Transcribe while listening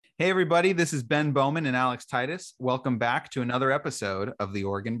Hey, everybody, this is Ben Bowman and Alex Titus. Welcome back to another episode of The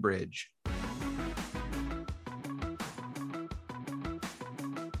Oregon Bridge.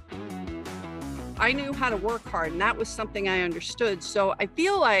 I knew how to work hard, and that was something I understood. So I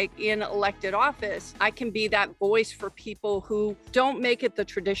feel like in elected office, I can be that voice for people who don't make it the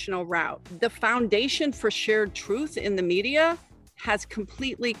traditional route. The foundation for shared truth in the media has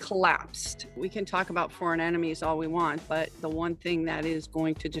completely collapsed. We can talk about foreign enemies all we want, but the one thing that is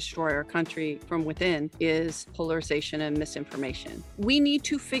going to destroy our country from within is polarization and misinformation. We need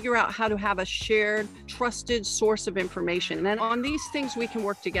to figure out how to have a shared, trusted source of information. And on these things, we can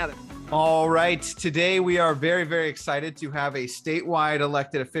work together. All right. Today, we are very, very excited to have a statewide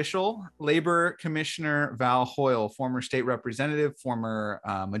elected official, Labor Commissioner Val Hoyle, former state representative, former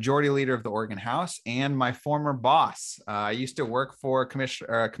majority leader of the Oregon House, and my former boss. I used to work for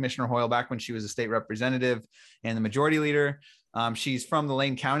Commissioner Hoyle back when she was a state representative and the majority leader. She's from the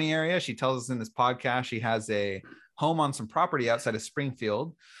Lane County area. She tells us in this podcast she has a home on some property outside of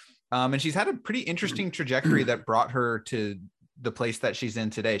Springfield. And she's had a pretty interesting trajectory that brought her to the place that she's in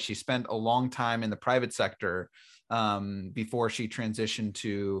today. She spent a long time in the private sector before she transitioned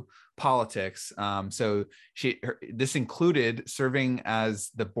to politics. So this included serving as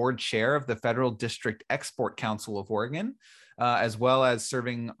the board chair of the Federal District Export Council of Oregon, as well as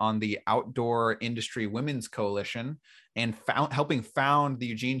serving on the Outdoor Industry Women's Coalition and helping found the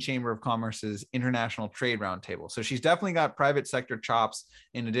Eugene Chamber of Commerce's International Trade Roundtable. So she's definitely got private sector chops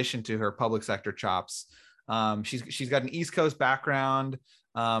in addition to her public sector chops. She's got an East Coast background,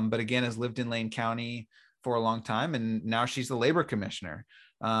 but again, has lived in Lane County for a long time. And now she's the labor commissioner.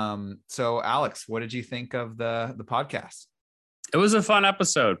 So Alex, what did you think of the podcast? It was a fun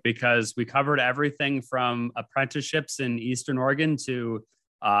episode because we covered everything from apprenticeships in Eastern Oregon to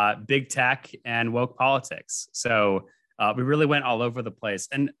big tech and woke politics. So we really went all over the place.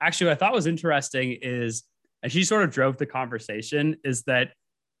 And actually, what I thought was interesting is, and she sort of drove the conversation, is that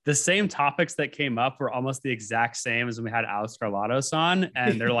the same topics that came up were almost the exact same as when we had Alex Carlatos on.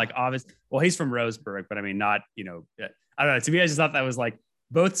 And they're like, obvious. Well, he's from Roseburg, but I mean, not, I don't know. To me, I just thought that was like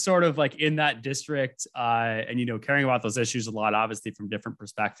both sort of like in that district and, caring about those issues a lot, obviously from different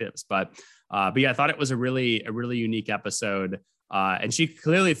perspectives. But yeah, I thought it was a really unique episode. And she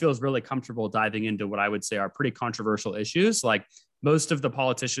clearly feels really comfortable diving into what I would say are pretty controversial issues. Like most of the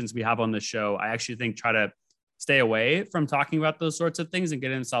politicians we have on the show, I actually think try to stay away from talking about those sorts of things and get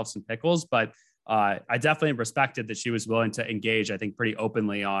themselves some pickles. But I definitely respected that she was willing to engage, I think, pretty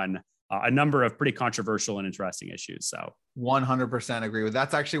openly on a number of pretty controversial and interesting issues. So 100% agree with.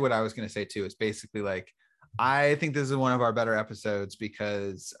 That's actually what I was going to say too. It's basically like, I think this is one of our better episodes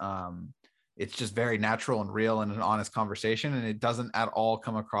because it's just very natural and real and an honest conversation. And it doesn't at all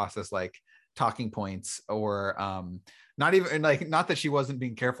come across as like talking points or not even like, not that she wasn't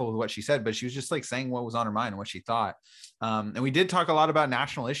being careful with what she said, but she was just like saying what was on her mind and what she thought. And we did talk a lot about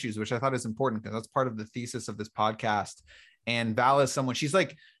national issues, which I thought is important because that's part of the thesis of this podcast. And Val is someone, she's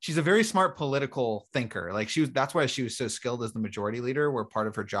a very smart political thinker. Like that's why she was so skilled as the majority leader, where part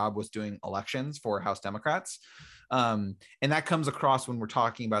of her job was doing elections for House Democrats. And that comes across when we're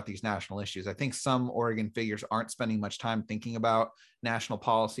talking about these national issues. I think some Oregon figures aren't spending much time thinking about national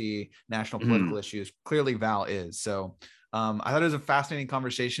policy, national political issues. Clearly Val is. So I thought it was a fascinating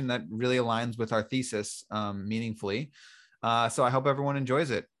conversation that really aligns with our thesis meaningfully. So I hope everyone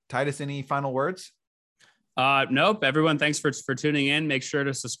enjoys it. Titus, any final words? Nope. Everyone, thanks for tuning in. Make sure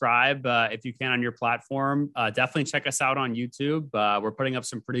to subscribe if you can on your platform. Definitely check us out on YouTube. We're putting up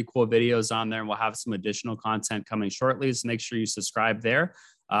some pretty cool videos on there, and we'll have some additional content coming shortly. So make sure you subscribe there.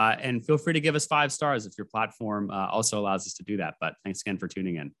 And feel free to give us 5 stars if your platform also allows us to do that. But thanks again for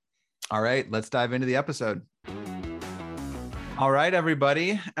tuning in. All right, let's dive into the episode. All right,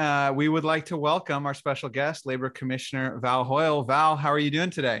 everybody. We would like to welcome our special guest, Labor Commissioner Val Hoyle. Val, how are you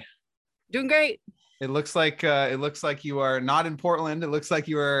doing today? Doing great. It looks like you are not in Portland. It looks like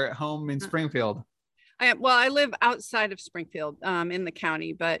you are home in Springfield. I live outside of Springfield in the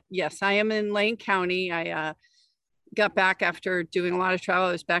county, but yes, I am in Lane County. I got back after doing a lot of travel.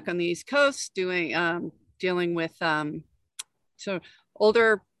 I was back on the East Coast dealing with so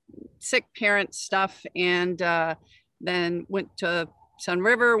older sick parent stuff, and then went to Sun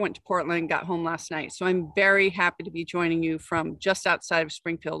River, went to Portland, got home last night. So I'm very happy to be joining you from just outside of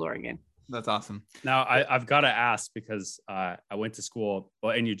Springfield, Oregon. That's awesome. Now, I've got to ask, because I went to school,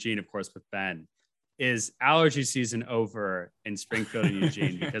 in Eugene, of course, with Ben. Is allergy season over in Springfield and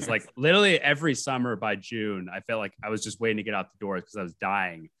Eugene? Because like literally every summer by June, I felt like I was just waiting to get out the door because I was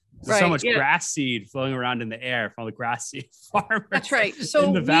dying There's so much Yeah. grass seed flowing around in the air from all the grass seed farmers. That's right. So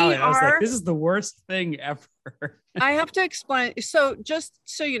in the valley. I was are, like, this is the worst thing ever. I have to explain. So just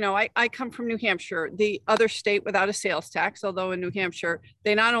so you know, I come from New Hampshire, the other state without a sales tax, although in New Hampshire,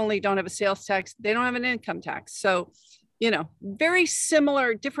 they not only don't have a sales tax, they don't have an income tax. So, you know, very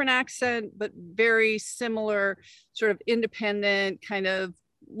similar, different accent, but very similar sort of independent, kind of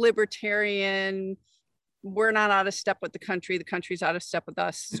libertarian. We're not out of step with the country's out of step with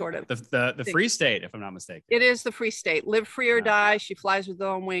us, sort of. The free state, if I'm not mistaken. It is the free state. Live free or die. She flies with her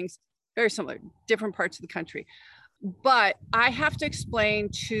own wings. Very similar, different parts of the country. But I have to explain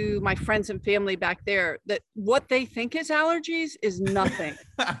to my friends and family back there that what they think is allergies is nothing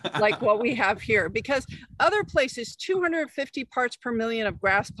like what we have here, because other places 250 parts per million of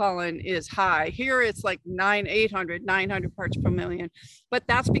grass pollen is high. Here it's like 900 parts per million, but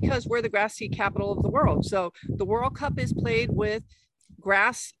that's because we're the grass seed capital of the world. So the World Cup is played with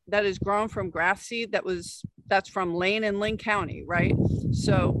grass that is grown from grass seed that's from Lane and Lynn County, right?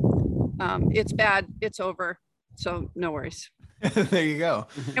 So it's bad, it's over. So no worries. There you go.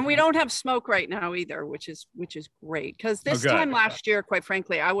 And we don't have smoke right now either, which is great, because this time last year, quite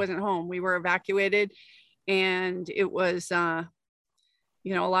frankly, I wasn't home. We were evacuated, and it was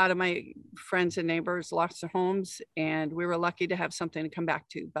you know, a lot of my friends and neighbors lost their homes, and we were lucky to have something to come back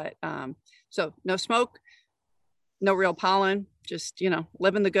to. But so no smoke, no real pollen, just, you know,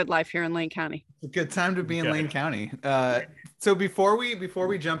 living the good life here in Lane County. A good time to be in Lane County. So before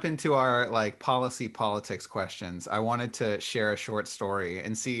we jump into our like politics questions, I wanted to share a short story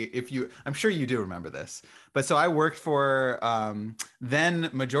and see if I'm sure you do remember this, but so I worked for then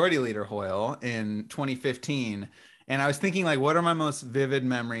Majority Leader Hoyle in 2015. And I was thinking, like, what are my most vivid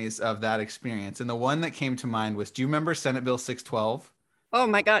memories of that experience? And the one that came to mind was, do you remember Senate Bill 612? Oh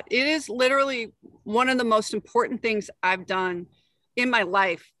my God. It is literally one of the most important things I've done in my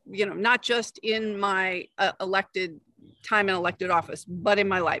life, you know, not just in my elected office, but in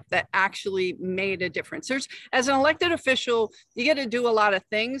my life, that actually made a difference. As an elected official, you get to do a lot of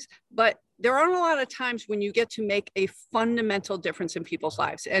things, but there aren't a lot of times when you get to make a fundamental difference in people's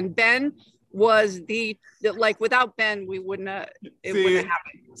lives. And Ben was without Ben, it wouldn't have happened.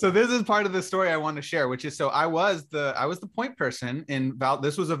 So this is part of the story I want to share, which is, so I was the point person in Val.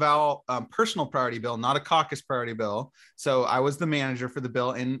 This was a Val personal priority bill, not a caucus priority bill. So I was the manager for the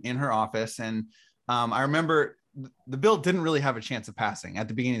bill in her office. And I remember the bill didn't really have a chance of passing at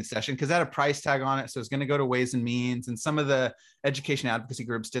the beginning of the session because it had a price tag on it. So it's going to go to Ways and Means, and some of the education advocacy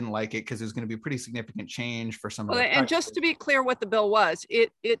groups didn't like it because it was going to be a pretty significant change for some of the. And just to be clear what the bill was, it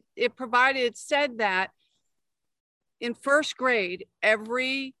said that in first grade,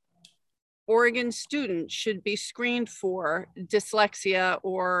 every Oregon student should be screened for dyslexia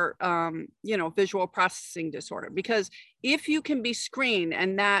or, visual processing disorder, because if you can be screened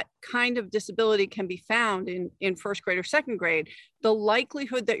and that kind of disability can be found in first grade or second grade, the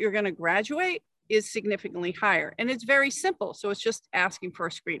likelihood that you're going to graduate is significantly higher. And it's very simple. So it's just asking for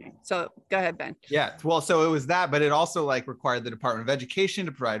a screening. So go ahead, Ben. Yeah, well, so it was that, but it also required the Department of Education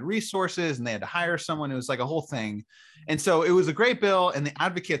to provide resources, and they had to hire someone. It was like a whole thing. And so it was a great bill, and the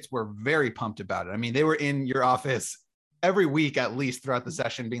advocates were very pumped about it. I mean, they were in your office every week, at least throughout the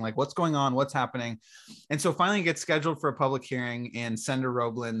session, being like, what's going on? What's happening? And so finally it gets scheduled for a public hearing in Senator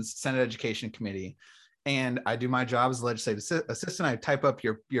Roblin's Senate Education Committee. And I do my job as a legislative assistant. I type up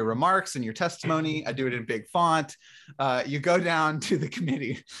your remarks and your testimony. I do it in big font. You go down to the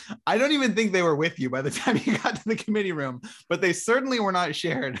committee. I don't even think they were with you by the time you got to the committee room, but they certainly were not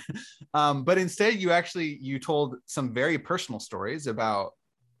shared. But instead, you told some very personal stories about,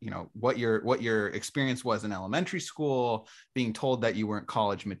 what your experience was in elementary school, being told that you weren't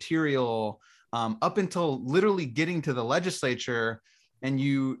college material, up until literally getting to the legislature. And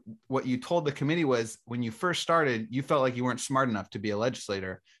what you told the committee was, when you first started, you felt like you weren't smart enough to be a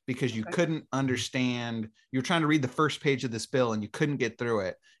legislator because you couldn't understand. You were trying to read the first page of this bill and you couldn't get through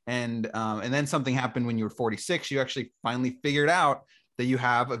it. And then something happened when you were 46. You actually finally figured out that you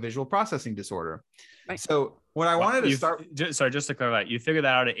have a visual processing disorder. Right. So what I wanted to start. Sorry, just to clarify, you figured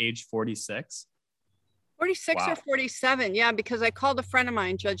that out at age 46? 46 or 47. Yeah, because I called a friend of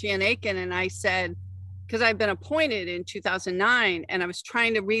mine, Judge Ann Aiken, and I said, because I'd been appointed in 2009 and I was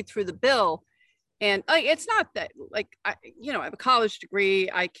trying to read through the bill, and it's not that I have a college degree.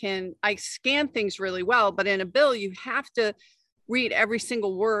 I scan things really well, but in a bill, you have to read every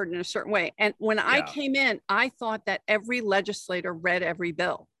single word in a certain way. And when I came in, I thought that every legislator read every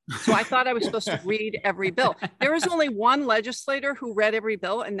bill. So I thought I was supposed to read every bill. There was only one legislator who read every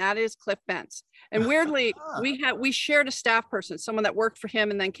bill, and that is Cliff Bentz. And weirdly, we shared a staff person, someone that worked for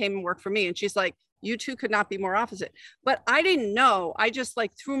him and then came and worked for me. And she's like, you two could not be more opposite. But I didn't know. I just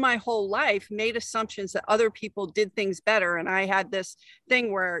like through my whole life made assumptions that other people did things better. And I had this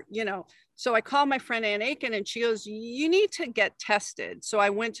thing where, so I called my friend Ann Aiken and she goes, you need to get tested. So I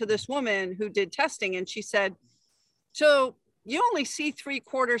went to this woman who did testing and she said, so you only see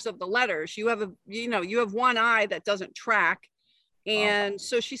 3/4 of the letters. You have you have one eye that doesn't track. And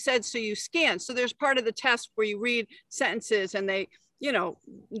so she said, so you scan. So there's part of the test where you read sentences and they,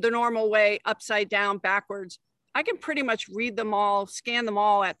 the normal way, upside down, backwards. I can pretty much read them all, scan them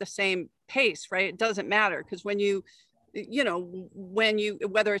all at the same pace, right? It doesn't matter because when you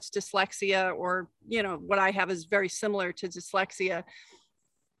whether it's dyslexia or, what I have is very similar to dyslexia,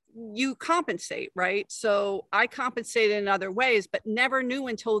 you compensate, right? So I compensated in other ways, but never knew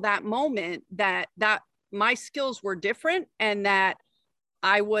until that moment that my skills were different and that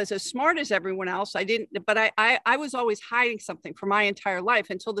I was as smart as everyone else. But I was always hiding something for my entire life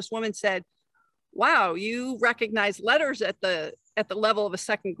until this woman said, wow, you recognize letters at the level of a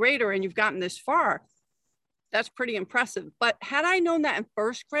second grader and you've gotten this far. That's pretty impressive. But had I known that in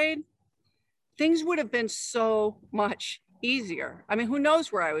first grade, things would have been so much easier. I mean, who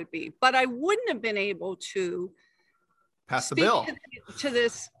knows where I would be, but I wouldn't have been able to pass the bill to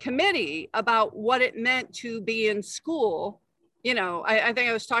this committee about what it meant to be in school. I think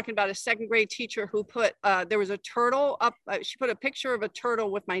I was talking about a second grade teacher who put, there was a turtle up, she put a picture of a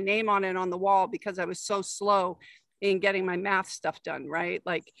turtle with my name on it on the wall because I was so slow in getting my math stuff done, right?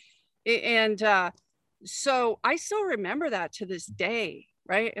 So I still remember that to this day,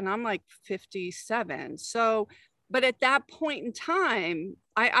 right? And I'm like 57. So, but at that point in time,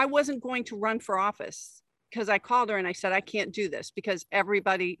 I wasn't going to run for office because I called her and I said, I can't do this because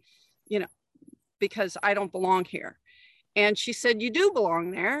everybody, because I don't belong here. And she said, you do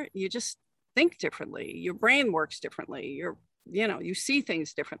belong there. You just think differently. Your brain works differently. You see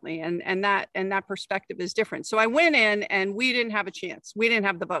things differently. And that perspective is different. So I went in and we didn't have a chance. We didn't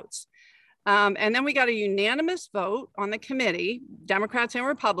have the votes. And then we got a unanimous vote on the committee, Democrats and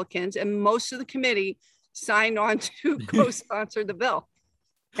Republicans, and most of the committee signed on to co-sponsor the bill.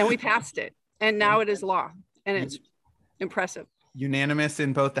 And we passed it. And now it is law. And it's impressive. Unanimous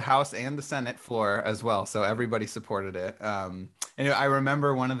in both the House and the Senate floor as well. So everybody supported it. And I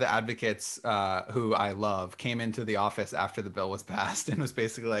remember one of the advocates who I love came into the office after the bill was passed and was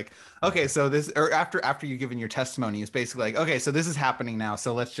basically like, okay, so this, or after you given your testimony, is basically like, okay, so this is happening now.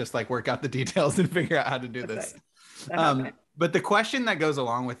 So let's just like work out the details and figure out how to do this. But the question that goes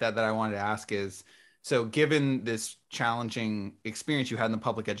along with that I wanted to ask is, so given this challenging experience you had in the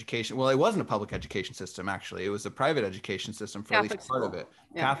public education, well, it wasn't a public education system, actually. It was a private education system for Catholic at least part of it,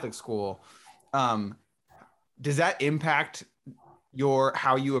 Catholic school. Does that impact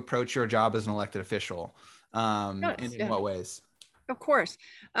how you approach your job as an elected official? In what ways? Of course.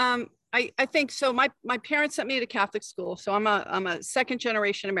 I think so. My parents sent me to Catholic school. So I'm a second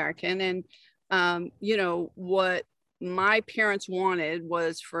generation American. And, what my parents wanted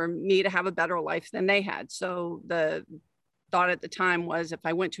was for me to have a better life than they had. So the thought at the time was if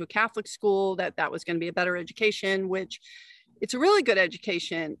I went to a Catholic school, that was going to be a better education, which it's a really good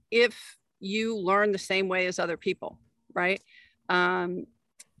education if you learn the same way as other people, right? And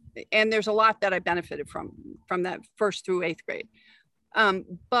there's a lot that I benefited from that 1st through 8th grade.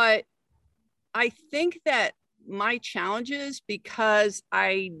 But I think that my challenges, because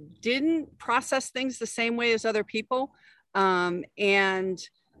I didn't process things the same way as other people. And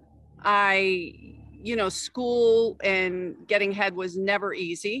school and getting ahead was never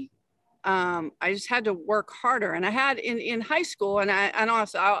easy. I just had to work harder. And I had in high school, and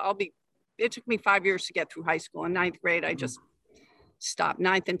also it took me 5 years to get through high school. In 9th grade, I just stopped.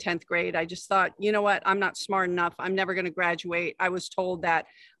 9th and 10th grade, I just thought, you know what, I'm not smart enough. I'm never going to graduate. I was told that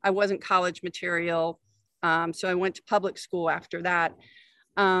I wasn't college material. So I went to public school after that.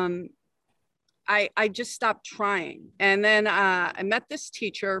 I just stopped trying. And then I met this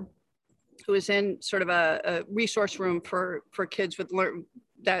teacher who was in sort of a resource room for kids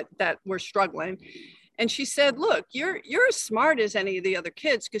that were struggling. And she said, look, you're as smart as any of the other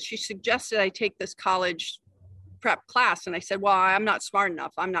kids, because she suggested I take this college prep class. And I said, well, I'm not smart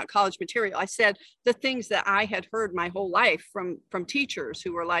enough. I'm not college material. I said the things that I had heard my whole life from teachers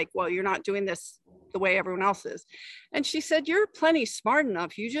who were like, well, you're not doing this the way everyone else is. And she said, you're plenty smart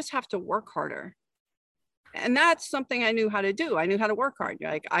enough. You just have to work harder. And that's something I knew how to do. I knew how to work hard.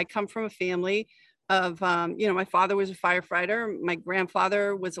 Like, I come from a family of, my father was a firefighter. My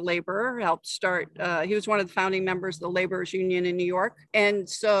grandfather was a laborer, helped start, he was one of the founding members of the Laborers Union in New York. And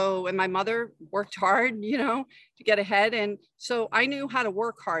my mother worked hard, to get ahead. And so I knew how to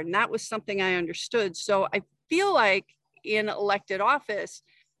work hard, and that was something I understood. So I feel like in elected office,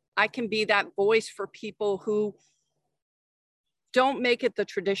 I can be that voice for people who don't make it the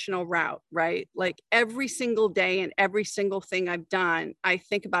traditional route, right? Like every single day and every single thing I've done, I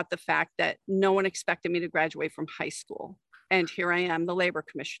think about the fact that no one expected me to graduate from high school. And here I am, the labor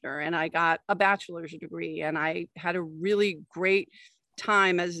commissioner, and I got a bachelor's degree, and I had a really great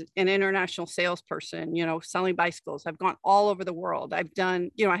time as an international salesperson, selling bicycles. I've gone all over the world. I've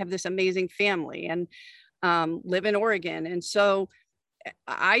done, I have this amazing family and live in Oregon. And so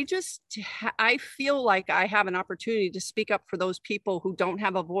I feel like I have an opportunity to speak up for those people who don't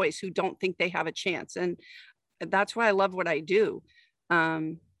have a voice, who don't think they have a chance. And that's why I love what I do.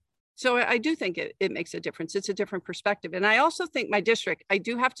 So I do think it makes a difference. It's a different perspective. And I also think my district, I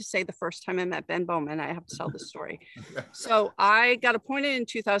do have to say, the first time I met Ben Bowman, I have to tell this story. So I got appointed in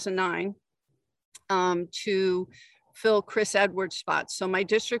 2009 to fill Chris Edwards' spot. So my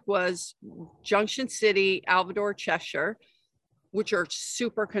district was Junction City, Alvador, Cheshire, which are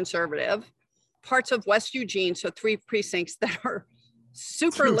super conservative, parts of West Eugene, so 3 precincts that are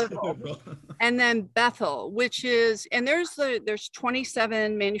super liberal, and then Bethel, which is, and there's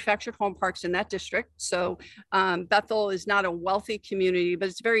 27 manufactured home parks in that district. So Bethel is not a wealthy community, but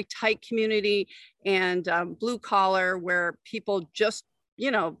it's a very tight community and blue collar, where people just,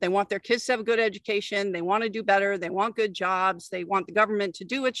 they want their kids to have a good education. They want to do better. They want good jobs. They want the government to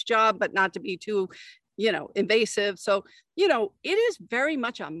do its job, but not to be too invasive. So, it is very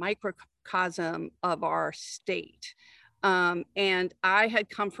much a microcosm of our state. And I had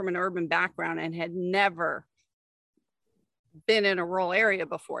come from an urban background and had never been in a rural area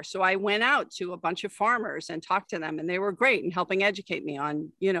before. So I went out to a bunch of farmers and talked to them, and they were great in helping educate me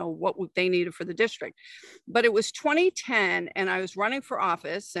on, what they needed for the district. But it was 2010 and I was running for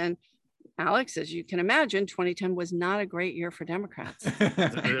office, and Alex, as you can imagine, 2010 was not a great year for Democrats.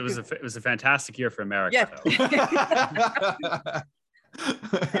 It was a fantastic year for America. Yeah.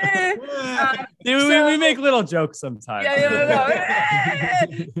 We make little jokes sometimes.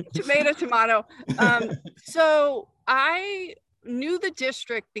 Tomato. So I knew the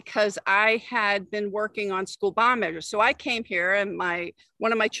district because I had been working on school bond measures. So I came here, and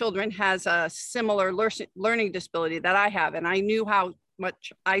one of my children has a similar learning disability that I have, and I knew how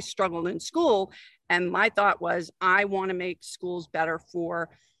much I struggled in school. And my thought was, I want to make schools better for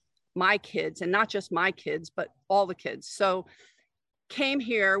my kids, and not just my kids, but all the kids. So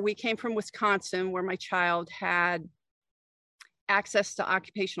we came from Wisconsin, where my child had access to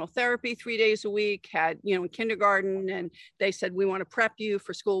occupational therapy 3 days a week, had, in kindergarten, and they said, we want to prep you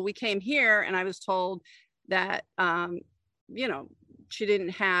for school. We came here, and I was told that,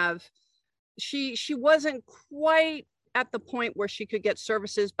 she wasn't quite at the point where she could get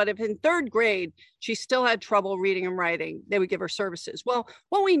services, but if in 3rd grade, she still had trouble reading and writing, they would give her services. Well,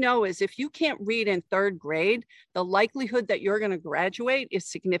 what we know is if you can't read in 3rd grade, the likelihood that you're going to graduate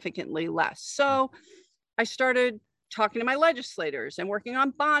is significantly less. So I started talking to my legislators and working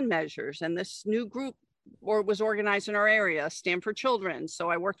on bond measures, and this new group was organized in our area, Stanford Children. So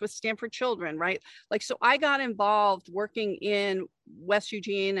I worked with Stanford Children, right? So I got involved working in West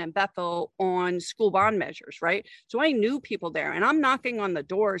Eugene and Bethel on school bond measures, right? So I knew people there, and I'm knocking on the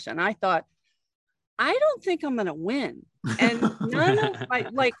doors, and I thought, I don't think I'm going to win. And none of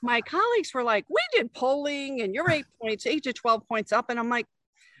my colleagues were like, we did polling and you're 8 to 12 points up. And I'm like,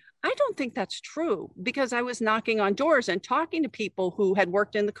 I don't think that's true, because I was knocking on doors and talking to people who had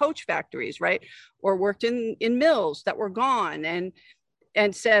worked in the coach factories, right? Or worked in mills that were gone,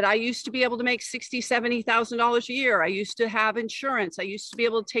 and said, I used to be able to make $60,000, $70,000 a year. I used to have insurance. I used to be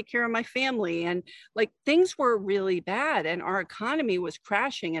able to take care of my family. And things were really bad, and our economy was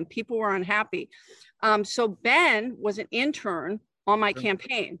crashing, and people were unhappy. So Ben was an intern on my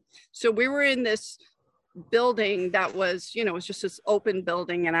campaign. So we were in this building that was, it was just this open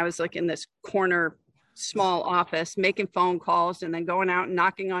building, and I was in this corner small office making phone calls and then going out and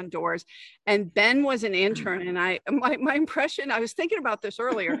knocking on doors. And Ben was an intern, and my impression, I was thinking about this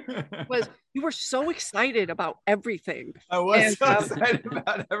earlier, was you were so excited about everything. I was so excited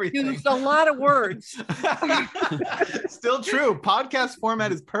about everything. Used a lot of words. Still true. Podcast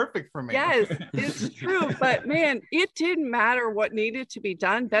format is perfect for me. Yes, it's true. But man, it didn't matter what needed to be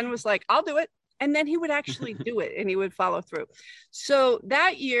done. Ben was like, I'll do it. And then he would actually do it, and he would follow through. So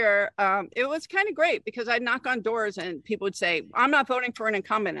that year, it was kind of great, because I'd knock on doors and people would say, I'm not voting for an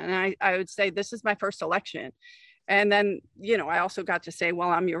incumbent. And I would say, this is my first election. And then, I also got to say, well,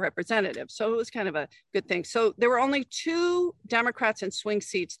 I'm your representative. So it was kind of a good thing. So there were only 2 Democrats in swing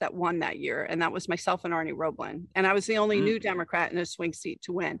seats that won that year. And that was myself and Arnie Roblin. And I was the only new Democrat in a swing seat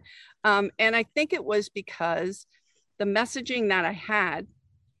to win. And I think it was because the messaging that I had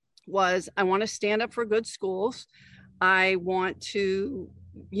was, I want to stand up for good schools. I want to,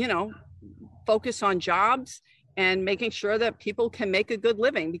 focus on jobs and making sure that people can make a good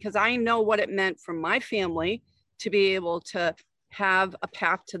living, because I know what it meant for my family to be able to have a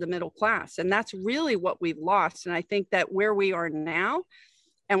path to the middle class. And that's really what we've lost. And I think that where we are now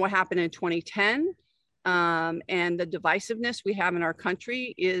and what happened in 2010 and the divisiveness we have in our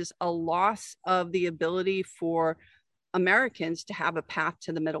country is a loss of the ability for Americans to have a path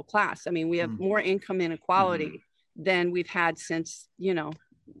to the middle class. I mean, we have more income inequality than we've had since,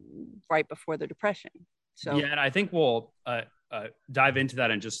 right before the Depression. So yeah, and I think we'll dive into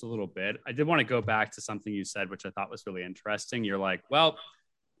that in just a little bit. I did want to go back to something you said, which I thought was really interesting. You're like, well,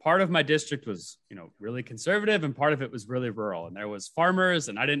 part of my district was, really conservative and part of it was really rural. And there was farmers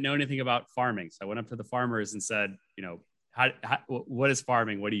and I didn't know anything about farming. So I went up to the farmers and said, what is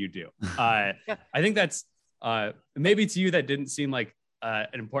farming? What do you do? I think that's maybe to you that didn't seem like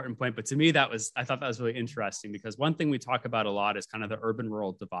an important point, but to me I thought that was really interesting, because one thing we talk about a lot is kind of the urban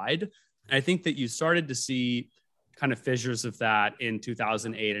rural divide. And I think that you started to see kind of fissures of that in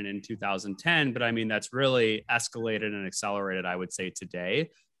 2008 and in 2010. But I mean, that's really escalated and accelerated, I would say,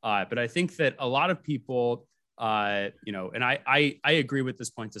 today. But I think that a lot of people, and I agree with this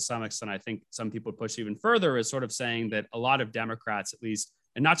point to some extent. I think some people push even further, is sort of saying that a lot of Democrats, at least,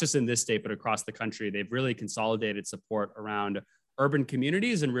 and not just in this state, but across the country, they've really consolidated support around urban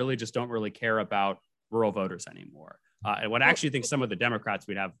communities and really just don't really care about rural voters anymore. And what I actually think some of the Democrats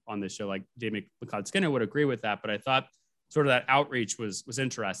we'd have on this show, like Jamie McLeod-Skinner, would agree with that. But I thought sort of that outreach was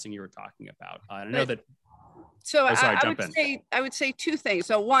interesting you were talking about. I know that. So I would say 2 things.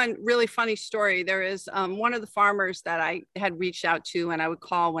 So one really funny story. There is one of the farmers that I had reached out to, and I would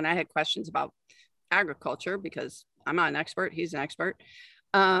call when I had questions about agriculture, because I'm not an expert. He's an expert.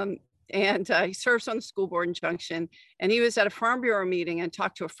 And he serves on the school board in Junction. And he was at a Farm Bureau meeting and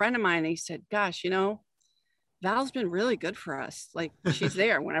talked to a friend of mine. And he said, gosh, Val's been really good for us. Like, she's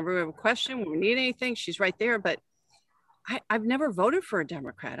there whenever we have a question, when we need anything, she's right there. But I've never voted for a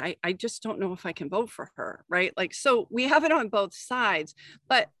Democrat. I just don't know if I can vote for her, right? Like, so we have it on both sides.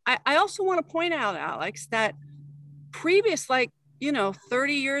 But I also want to point out, Alex, that previous, 30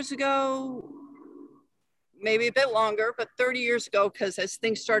 years ago, maybe a bit longer, but 30 years ago, because as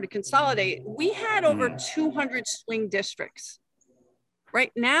things started to consolidate, we had over 200 swing districts.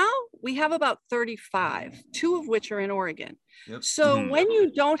 Right now, we have about 35, 2 of which are in Oregon. Yep. So when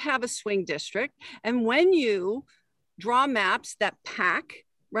you don't have a swing district, and when you draw maps that pack,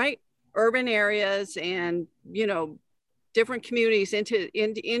 right, urban areas and, different communities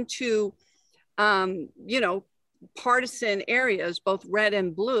into partisan areas, both red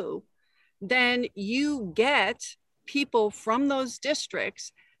and blue, then you get people from those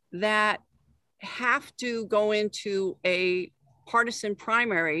districts that have to go into a partisan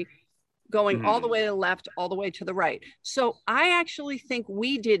primary going all the way to the left, all the way to the right. So I actually think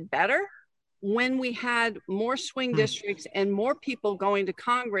we did better when we had more swing districts and more people going to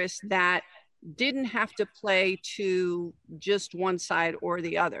Congress that didn't have to play to just one side or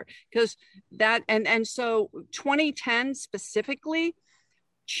the other. Because that, and so 2010 specifically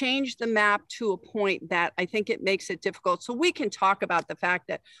changed the map to a point that I think it makes it difficult. So we can talk about the fact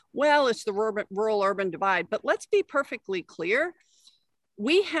that, well, it's the rural-urban divide, but let's be perfectly clear.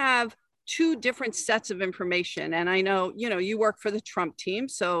 We have 2 different sets of information. And I know, you work for the Trump team.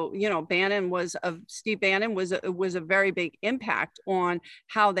 So, Steve Bannon was a very big impact on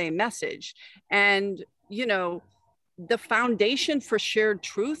how they message. And, the foundation for shared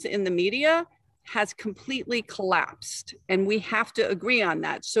truth in the media has completely collapsed, and we have to agree on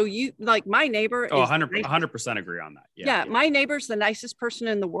that. So my neighbor. 100% agree on that. Yeah. My neighbor's the nicest person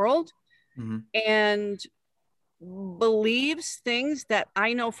in the world, and believes things that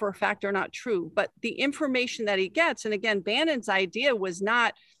I know for a fact are not true. But the information that he gets, and again, Bannon's idea was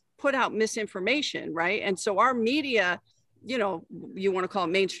not put out misinformation, right? And so our media, you want to call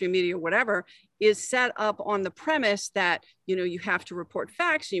it mainstream media or whatever, is set up on the premise that, you have to report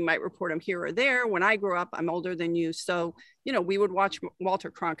facts. You might report them here or there. When I grew up, I'm older than you. So, we would watch Walter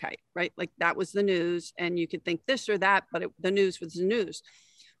Cronkite, right? Like, that was the news, and you could think this or that, but the news was the news.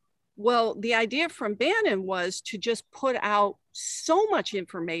 Well, the idea from Bannon was to just put out so much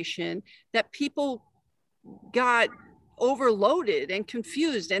information that people got overloaded and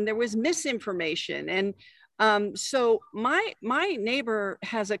confused, and there was misinformation. And So my neighbor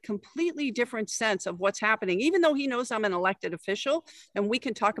has a completely different sense of what's happening. Even though he knows I'm an elected official and we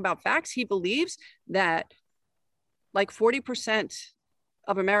can talk about facts, he believes that like 40%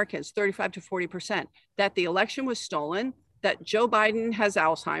 of Americans, 35 to 40%, that the election was stolen, that Joe Biden has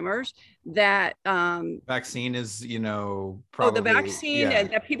Alzheimer's, that vaccine is, probably the vaccine,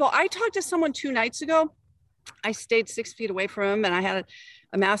 and that people. I talked to someone 2 nights ago. I stayed 6 feet away from him and I had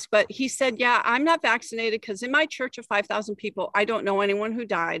a mask, but he said, yeah, I'm not vaccinated because in my church of 5,000 people, I don't know anyone who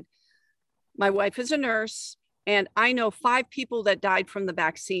died. My wife is a nurse and I know 5 people that died from the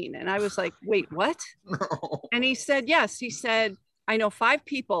vaccine. And I was like, wait, what? No. And he said, yes. He said, I know 5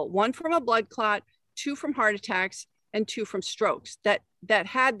 people, 1 from a blood clot, 2 from heart attacks, and 2 from strokes that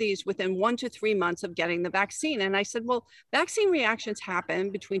had these within 1 to 3 months of getting the vaccine. And I said, well, vaccine reactions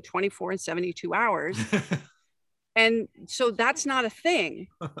happen between 24 and 72 hours. And so that's not a thing.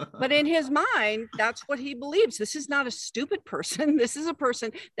 But in his mind, that's what he believes. This is not a stupid person. This is a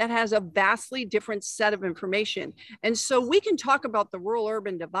person that has a vastly different set of information. And so we can talk about the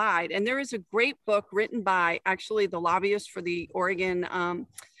rural-urban divide. And there is a great book written by actually the lobbyist for the Oregon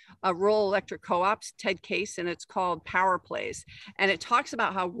rural electric co-ops, Ted Case, and it's called Power Plays. And it talks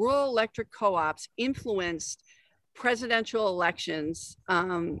about how rural electric co-ops influenced presidential elections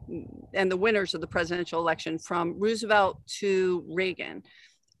and the winners of the presidential election from Roosevelt to Reagan.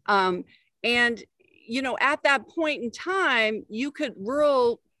 And, at that point in time,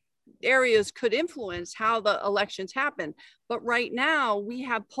 rural areas could influence how the elections happen. But right now we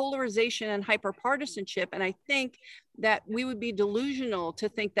have polarization and hyperpartisanship. And I think that we would be delusional to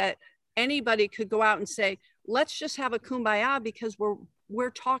think that anybody could go out and say, let's just have a kumbaya, because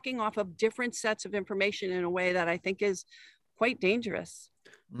we're talking off of different sets of information in a way that I think is quite dangerous.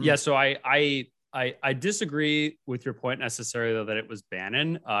 Yeah. So I disagree with your point necessarily, though, that it was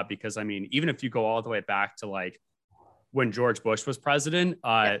Bannon, because I mean, even if you go all the way back to like when George Bush was president,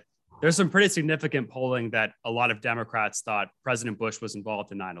 there's some pretty significant polling that a lot of Democrats thought President Bush was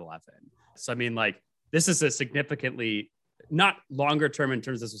involved in 9/11. So, I mean, like, this is a significantly not longer term in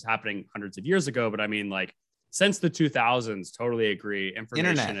terms of this was happening hundreds of years ago, but I mean, like, since the 2000s, totally agree.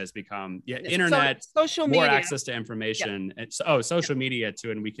 Information has become internet, social more media, access to information. And social media too.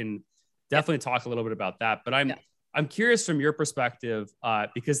 And we can definitely talk a little bit about that. But I'm curious from your perspective,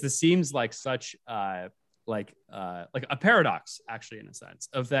 because this seems like such like a paradox, actually, in a sense,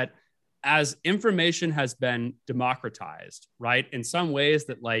 of that as information has been democratized, right? In some ways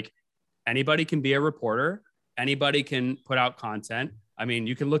that like anybody can be a reporter, anybody can put out content. I mean,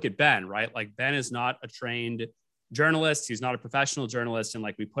 you can look at Ben, right? Like Ben is not a trained journalist. He's not a professional journalist. And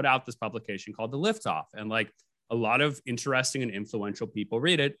like we put out this publication called The Liftoff, and like a lot of interesting and influential people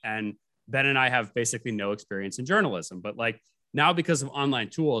read it. And Ben and I have basically no experience in journalism, but like now because of online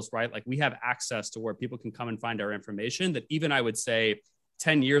tools, right? Like we have access to where people can come and find our information that even I would say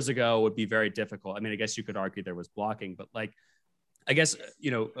 10 years ago would be very difficult. I mean, I guess you could argue there was blocking, but like, I guess,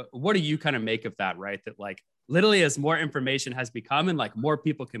 what do you kind of make of that, right? That like literally as more information has become and like more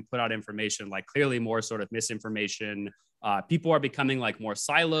people can put out information, like clearly more sort of misinformation. People are becoming like more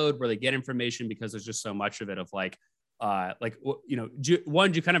siloed where they get information because there's just so much of it of like, do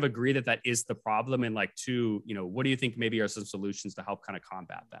you kind of agree that is the problem? And like, 2, what do you think maybe are some solutions to help kind of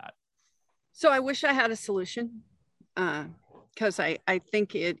combat that? So I wish I had a solution. Because I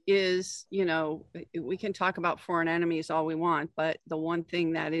think it is, we can talk about foreign enemies all we want, but the one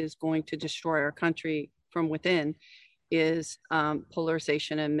thing that is going to destroy our country from within is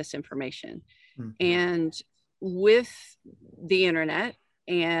polarization and misinformation. Mm-hmm. And with the internet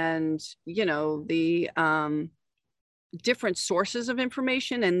and, the different sources of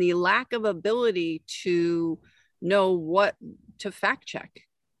information and the lack of ability to know what to fact check,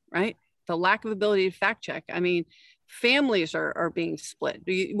 right? The lack of ability to fact check. I mean, families are being split.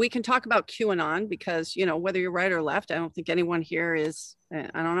 We can talk about QAnon because, whether you're right or left, I don't think anyone here is,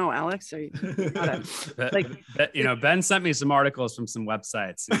 I don't know, Alex, are you Ben sent me some articles from some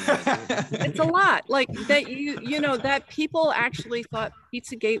websites. It's a lot like that, that people actually thought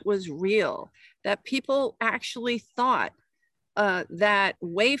Pizzagate was real, that people actually thought that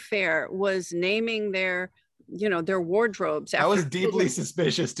Wayfair was naming their wardrobes. I was deeply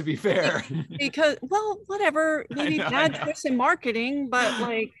suspicious, to be fair. Because, well, whatever, maybe bad choice in marketing, but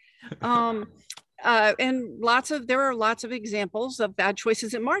like, and there are lots of examples of bad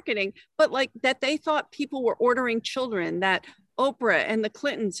choices in marketing, but like that they thought people were ordering children, that Oprah and the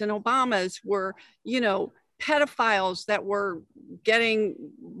Clintons and Obamas were, pedophiles that were getting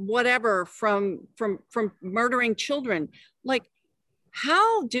whatever from murdering children. Like,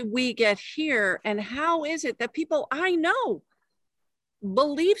 how did we get here? And how is it that people I know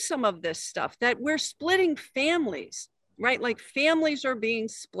believe some of this stuff, that we're splitting families, right? Like families are being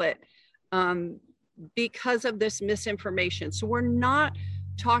split because of this misinformation. So we're not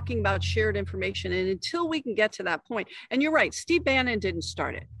talking about shared information. And until we can get to that point, and you're right, Steve Bannon didn't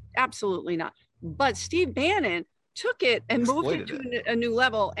start it. Absolutely not. But Steve Bannon took it and moved it to a new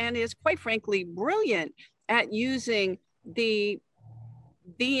level, and is quite frankly brilliant at using the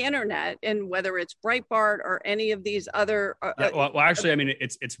internet, and whether it's Breitbart or any of these other. Well, actually, I mean,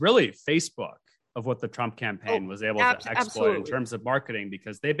 it's really Facebook of what the Trump campaign was able to exploit absolutely. In terms of marketing,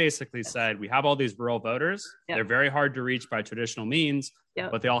 because they basically said, we have all these rural voters. Yep. They're very hard to reach by traditional means,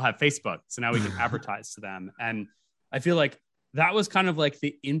 yep. but they all have Facebook. So now we can advertise to them. And I feel like that was kind of like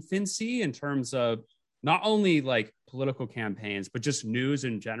the infancy in terms of not only like political campaigns, but just news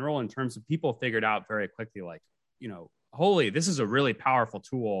in general, in terms of people figured out very quickly, like, you know, holy, this is a really powerful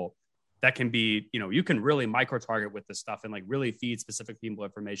tool that can be, you know, you can really micro-target with this stuff and like really feed specific people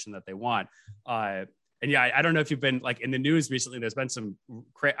information that they want. And yeah, I don't know if you've been like in the news recently, there's been some,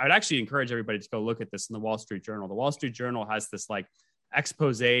 I would actually encourage everybody to go look at this in the Wall Street Journal. The Wall Street Journal has this like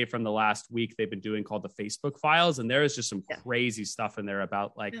expose from the last week they've been doing called the Facebook Files. And there is just some crazy stuff in there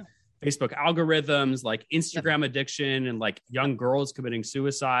about like Facebook algorithms, like Instagram addiction, and like young girls committing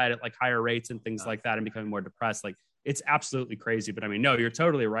suicide at like higher rates and things like that, and becoming more depressed. Like, it's absolutely crazy. But I mean, no, you're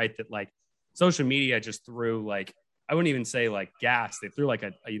totally right that like social media just threw like, I wouldn't even say like gas. They threw like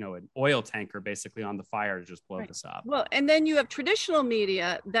an oil tanker basically on the fire to just blow this up. Well, and then you have traditional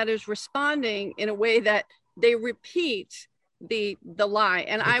media that is responding in a way that they repeat the lie.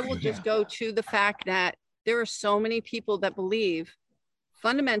 And I will just go to the fact that there are so many people that believe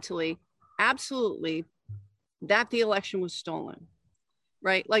fundamentally, absolutely, that the election was stolen,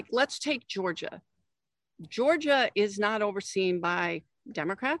 right? Like, let's take Georgia. Georgia is not overseen by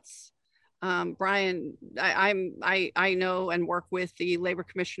Democrats. Brian, I know and work with the labor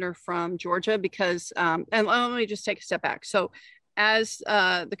commissioner from Georgia because, and let me just take a step back. So as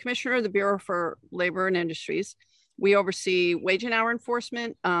the commissioner of the Bureau for Labor and Industries, we oversee wage and hour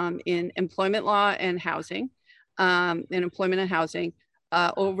enforcement in employment law and housing,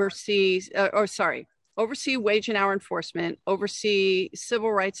 oversee wage and hour enforcement, oversee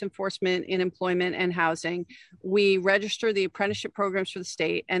civil rights enforcement in employment and housing. We register the apprenticeship programs for the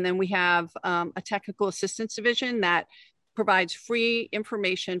state. And then we have a technical assistance division that provides free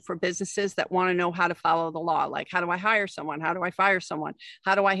information for businesses that want to know how to follow the law. Like, how do I hire someone? How do I fire someone?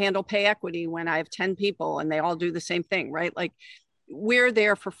 How do I handle pay equity when I have 10 people and they all do the same thing, right? Like, we're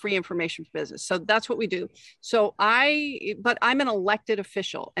there for free information for business. So that's what we do. So but I'm an elected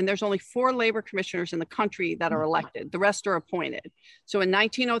official, and there's only 4 labor commissioners in the country that are elected. The rest are appointed. So in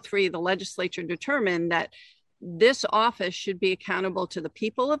 1903, the legislature determined that this office should be accountable to the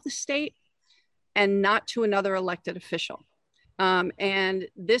people of the state and not to another elected official. And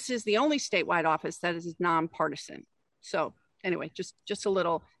this is the only statewide office that is nonpartisan. So anyway, just a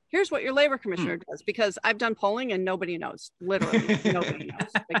little, here's what your labor commissioner does, because I've done polling and nobody knows, literally nobody knows.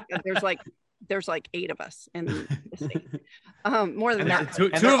 Like, there's like 8 of us in the state. More than that. Two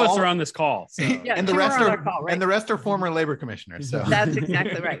of us are on this call. So. Yeah, and the rest are former labor commissioners. So that's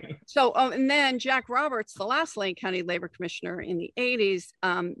exactly right. So, and then Jack Roberts, the last Lane County labor commissioner in the 80s,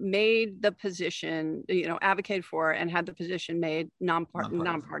 made the position, advocated for and had the position made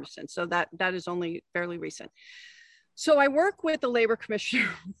nonpartisan. So that is only fairly recent. So I work with the labor commissioner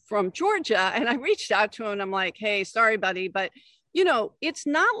from Georgia, and I reached out to him and I'm like, hey, sorry, buddy, but it's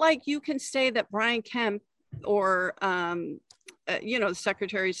not like you can say that Brian Kemp or, the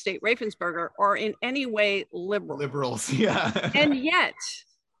Secretary of State Raffensperger are in any way liberal. Liberals, yeah. and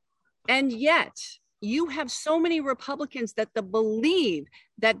yet you have so many Republicans that believe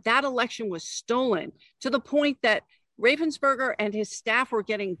that election was stolen, to the point that Raffensperger and his staff were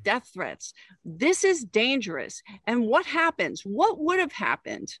getting death threats. This is dangerous. And what would have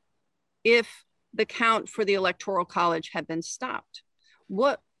happened if the count for the Electoral College had been stopped?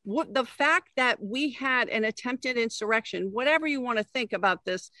 What the fact that we had an attempted insurrection, whatever you want to think about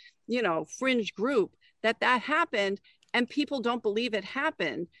this, fringe group, that happened, and people don't believe it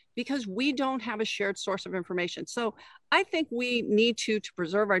happened because we don't have a shared source of information. So I think we need to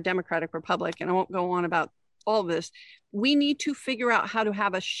preserve our democratic republic, and I won't go on about all of this, we need to figure out how to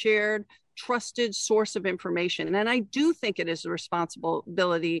have a shared, trusted source of information. And I do think it is the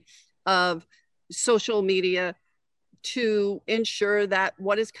responsibility of social media to ensure that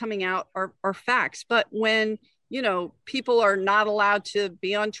what is coming out are facts. But when, people are not allowed to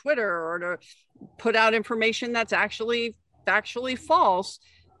be on Twitter or to put out information that's actually factually false,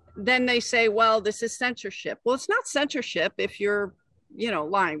 then they say, well, this is censorship. Well, it's not censorship if you're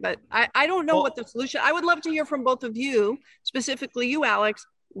lying. But I don't know what the solution. I would love to hear from both of you, specifically you, Alex.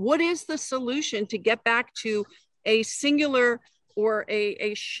 What is the solution to get back to a singular or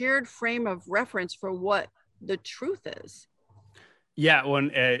a shared frame of reference for what the truth is? Yeah,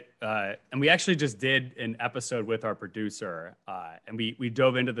 and we actually just did an episode with our producer, and we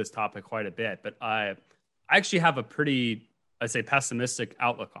dove into this topic quite a bit. But I actually have a pretty, I'd say, pessimistic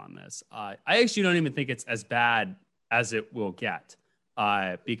outlook on this. I actually don't even think it's as bad as it will get,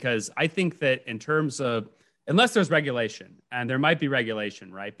 because I think that in terms of, unless there's regulation, and there might be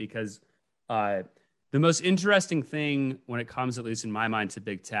regulation, right? Because the most interesting thing when it comes, at least in my mind, to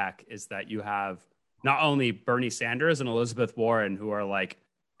big tech is that you have not only Bernie Sanders and Elizabeth Warren, who are like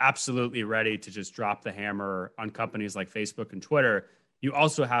absolutely ready to just drop the hammer on companies like Facebook and Twitter, you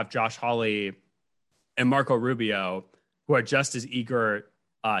also have Josh Hawley and Marco Rubio, who are just as eager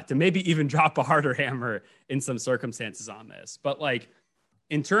to maybe even drop a harder hammer in some circumstances on this. But like,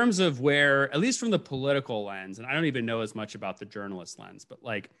 in terms of where, at least from the political lens, and I don't even know as much about the journalist lens, but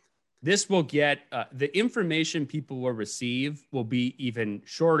like, this will get, the information people will receive will be even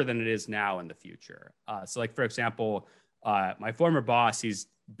shorter than it is now in the future. So like, for example, my former boss, he's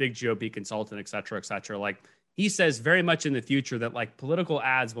big GOP consultant, et cetera, like he says very much in the future that like political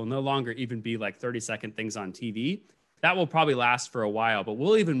ads will no longer even be like 30-second things on TV. That will probably last for a while, but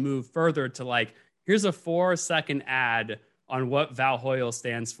we'll even move further to like, here's a 4-second ad on what Val Hoyle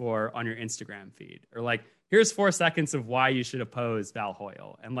stands for on your Instagram feed, or like, here's 4 seconds of why you should oppose Val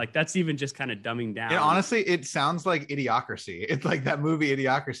Hoyle. And like, that's even just kind of dumbing down. And honestly, it sounds like Idiocracy. It's like that movie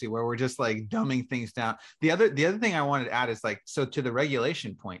Idiocracy, where we're just like dumbing things down. The other thing I wanted to add is like, so to the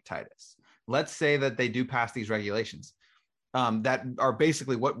regulation point, Titus, let's say that they do pass these regulations that are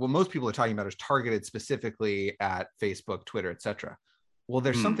basically what most people are talking about is targeted specifically at Facebook, Twitter, et cetera. Well,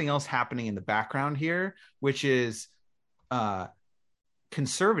 there's something else happening in the background here, which is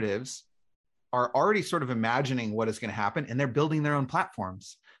conservatives are already sort of imagining what is going to happen, and they're building their own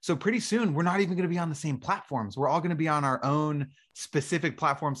platforms. So pretty soon we're not even going to be on the same platforms. We're all going to be on our own specific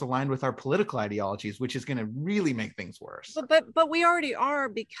platforms aligned with our political ideologies, which is going to really make things worse. But we already are,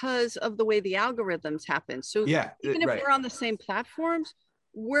 because of the way the algorithms happen. So yeah, even if we're on the same platforms,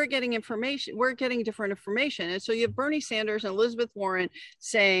 we're getting information, we're getting different information. And so you have Bernie Sanders and Elizabeth Warren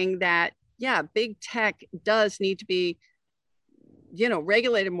saying that, yeah, big tech does need to be,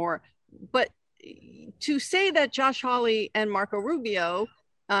 regulated more. But to say that Josh Hawley and Marco Rubio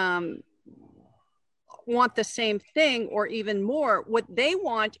want the same thing or even more, what they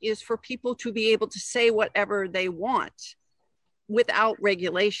want is for people to be able to say whatever they want without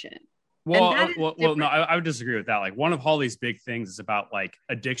regulation. Well, no, I would disagree with that. Like, one of Hawley's big things is about like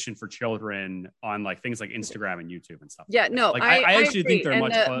addiction for children on like things like Instagram and YouTube and stuff. Yeah, no, like, I actually think they're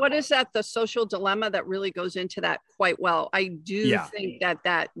much. What is that? The social dilemma that really goes into that quite well. I do think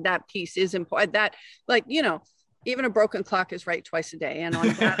that piece is important. That, like, even a broken clock is right twice a day, and on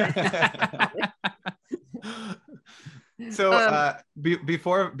that. So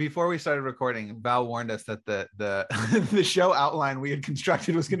before we started recording, Val warned us that the the show outline we had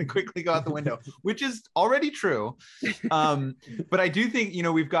constructed was going to quickly go out the window, which is already true. But I do think,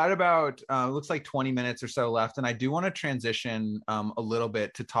 we've got about looks like 20 minutes or so left, and I do want to transition a little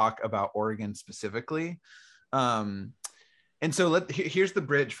bit to talk about Oregon specifically. And so here's the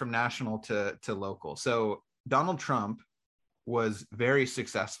bridge from national to local. So Donald Trump was very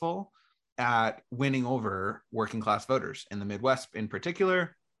successful at winning over working class voters in the Midwest in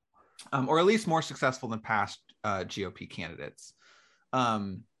particular, or at least more successful than past GOP candidates.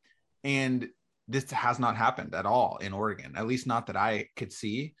 And this has not happened at all in Oregon, at least not that I could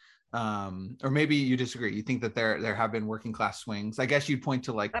see. Or maybe you disagree. You think that there have been working class swings. I guess you'd point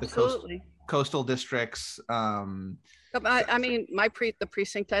to like Absolutely. the coastal districts. I mean, the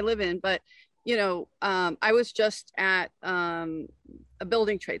precinct I live in, but I was just at a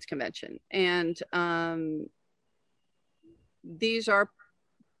building trades convention, and these are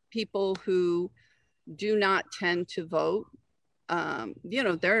people who do not tend to vote.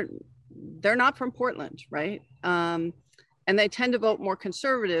 They're not from Portland, right? And they tend to vote more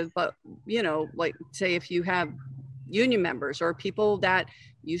conservative, but like, say, if you have union members or people that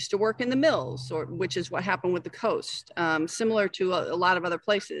used to work in the mills, which is what happened with the coast, similar to a lot of other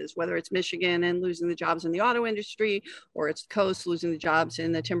places, whether it's Michigan and losing the jobs in the auto industry, or it's the coast losing the jobs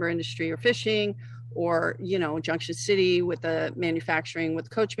in the timber industry or fishing, or Junction City with the manufacturing, with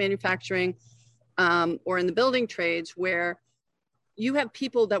coach manufacturing, or in the building trades, where you have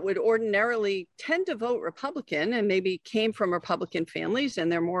people that would ordinarily tend to vote Republican and maybe came from Republican families,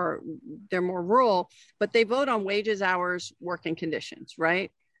 and they're more rural, but they vote on wages, hours, working conditions, right?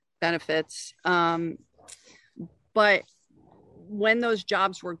 Benefits. But when those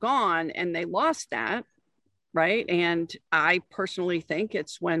jobs were gone and they lost that, right? And I personally think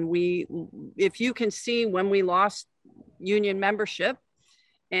it's if you can see when we lost union membership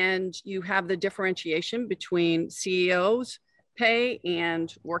and you have the differentiation between CEOs pay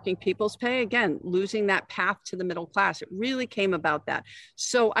and working people's pay, again, losing that path to the middle class. It really came about that.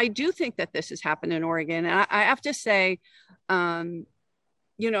 So I do think that this has happened in Oregon. And I have to say,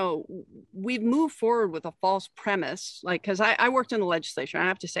 we've moved forward with a false premise, like, because I worked in the legislature. I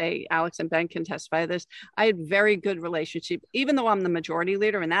have to say, Alex and Ben can testify to this. I had very good relationship, even though I'm the majority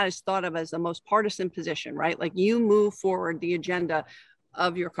leader, and that is thought of as the most partisan position, right? Like, you move forward the agenda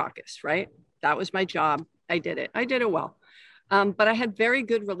of your caucus, right? That was my job. I did it well. But I had very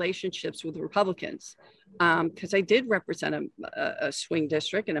good relationships with Republicans because I did represent a swing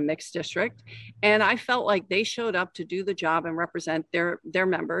district and a mixed district. And I felt like they showed up to do the job and represent their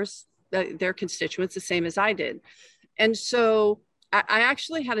members, their constituents, the same as I did. And so I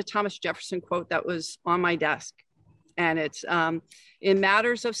actually had a Thomas Jefferson quote that was on my desk. And it's, in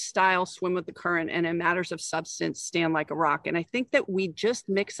matters of style, swim with the current, and in matters of substance, stand like a rock. And I think that we just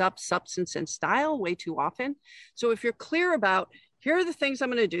mix up substance and style way too often. So if you're clear about, here are the things I'm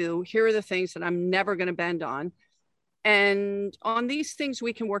going to do, here are the things that I'm never going to bend on, and on these things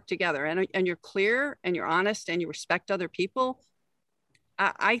we can work together, and you're clear and you're honest and you respect other people,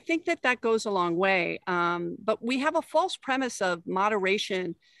 I think that goes a long way. But we have a false premise of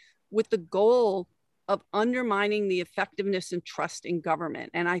moderation with the goal of undermining the effectiveness and trust in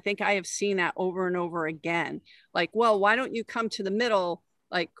government. And I think I have seen that over and over again. Like, well, why don't you come to the middle?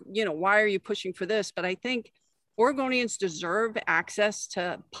 Like, why are you pushing for this? But I think Oregonians deserve access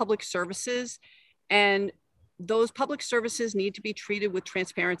to public services, and those public services need to be treated with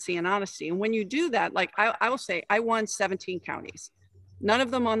transparency and honesty. And when you do that, like I will say, I won 17 counties, none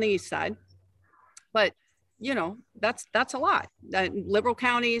of them on the east side, but that's a lot. Liberal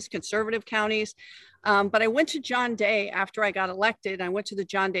counties, conservative counties. But I went to John Day after I got elected. I went to the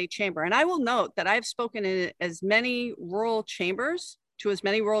John Day Chamber. And I will note that I've spoken in as many rural chambers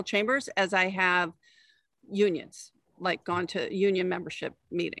as I have unions, like gone to union membership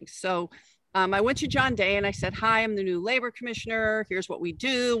meetings. So I went to John Day and I said, hi, I'm the new labor commissioner. Here's what we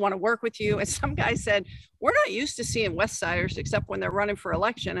do. Want to work with you. And some guy said, we're not used to seeing West Siders except when they're running for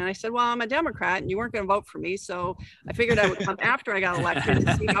election. And I said, well, I'm a Democrat and you weren't going to vote for me. So I figured I would come after I got elected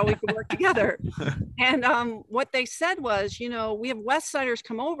and see how we could work together. And what they said was, we have West Siders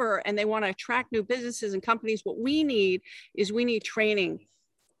come over and they want to attract new businesses and companies. What we need training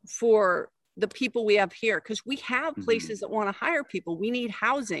for the people we have here, because we have places that want to hire people. We need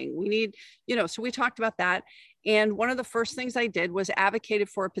housing. We need, so we talked about that. And one of the first things I did was advocated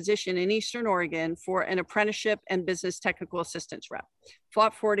for a position in Eastern Oregon for an apprenticeship and business technical assistance rep.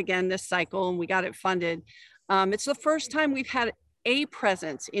 Fought for it again this cycle and we got it funded. It's the first time we've had a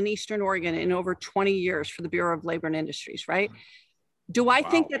presence in Eastern Oregon in over 20 years for the Bureau of Labor and Industries, right? Do I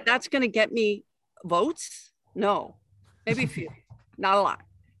think that that's going to get me votes? No, maybe a few, not a lot.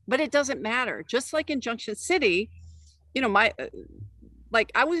 But it doesn't matter. Just like in Junction City, I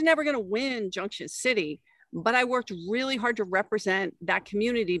was never going to win Junction City, but I worked really hard to represent that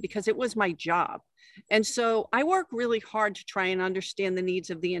community because it was my job. And so I work really hard to try and understand the needs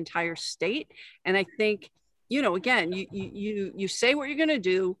of the entire state. And I think, again, you say what you're going to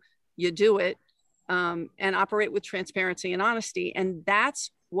do, you do it, and operate with transparency and honesty. And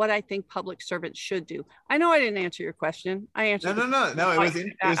that's what I think public servants should do. I know I didn't answer your question. I answered. No.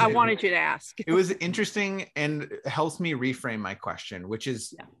 I wanted you to ask. It was interesting and helps me reframe my question, which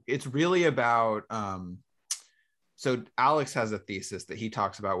is, It's really about, so Alex has a thesis that he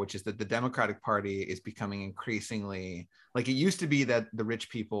talks about, which is that the Democratic Party is becoming increasingly, like it used to be that the rich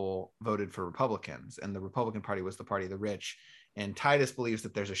people voted for Republicans and the Republican Party was the party of the rich. And Titus believes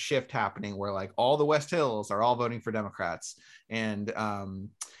that there's a shift happening where like all the West Hills are all voting for Democrats, and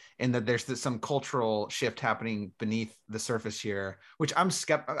that there's some cultural shift happening beneath the surface here, which I'm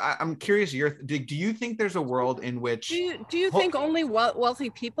curious. Do you think there's a world in which do you think only wealthy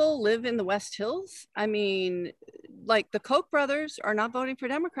people live in the West Hills? I mean, like the Koch brothers are not voting for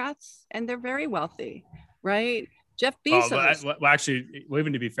Democrats, and they're very wealthy, right? Jeff Bezos. Well, actually,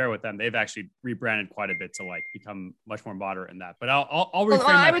 even to be fair with them, they've actually rebranded quite a bit to like become much more moderate in that. But I'll reframe my point.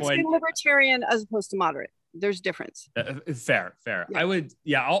 I would say libertarian as opposed to moderate. There's difference. Fair.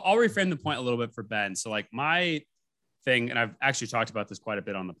 Yeah. I'll reframe the point a little bit for Ben. So like my thing, and I've actually talked about this quite a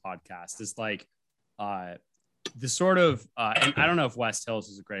bit on the podcast, is like the sort of, and I don't know if West Hills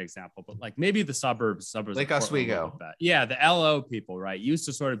is a great example, but like maybe the suburbs like Oswego. Yeah, the LO people, right, used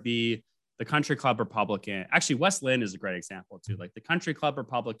to sort of be the country club Republican. Actually, West Lynn is a great example too. Like the country club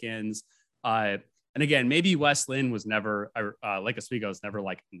Republicans, And again, maybe West Lynn was never, Lake Oswego was never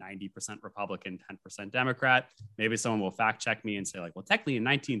like 90% Republican, 10% Democrat. Maybe someone will fact check me and say like, well, technically in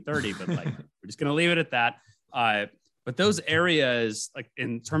 1930, but like, we're just going to leave it at that. But those areas, like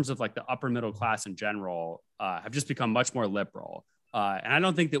in terms of like the upper middle class in general, have just become much more liberal. And I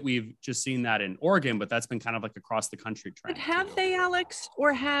don't think that we've just seen that in Oregon, but that's been kind of like across the country trend. But have they, Alex,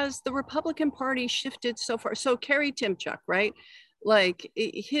 or has the Republican Party shifted so far? So Kerry Timchuk, right? Like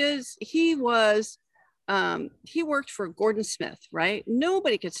he worked for Gordon Smith, right?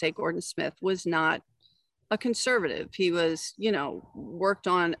 Nobody could say Gordon Smith was not a conservative. He was, worked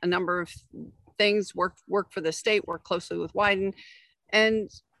on a number of things, worked for the state, worked closely with Wyden. And,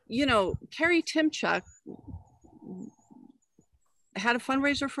 Kerry Timchuk had a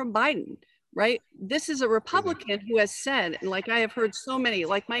fundraiser for Biden, right? This is a Republican who has said, and like I have heard so many,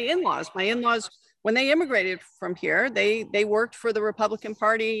 like my in-laws, when they immigrated from here, they worked for the Republican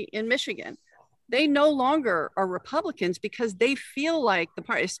Party in Michigan. They no longer are Republicans because they feel like the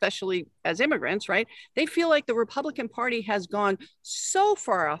party, especially as immigrants, right? They feel like the Republican Party has gone so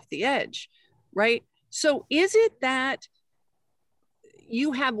far off the edge, right? So is it that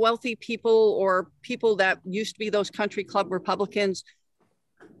you have wealthy people or people that used to be those country club Republicans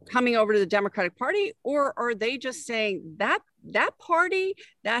coming over to the Democratic Party, or are they just saying that party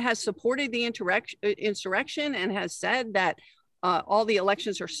that has supported the insurrection and has said that all the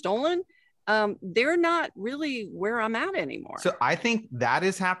elections are stolen, they're not really where I'm at anymore? So I think that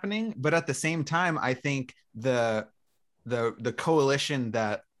is happening, but at the same time, I think the coalition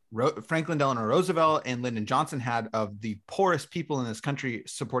that Franklin Delano Roosevelt and Lyndon Johnson had of the poorest people in this country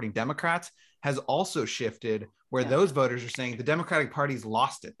supporting Democrats has also shifted, where those voters are saying the Democratic Party's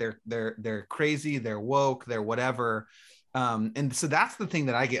lost it. They're crazy, they're woke, they're whatever. And so that's the thing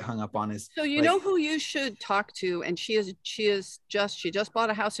that I get hung up on is. So you know who you should talk to, and she just bought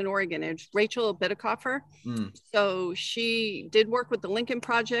a house in Oregon. It's Rachel Bidikofer. So she did work with the Lincoln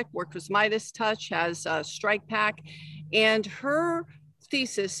Project, worked with Midas Touch, has a Strike Pack, and her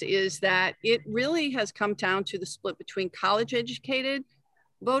thesis is that it really has come down to the split between college educated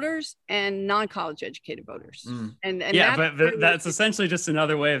voters and non-college educated voters. And yeah, but that's essentially just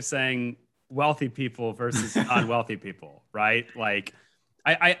another way of saying wealthy people versus non-wealthy people, right? Like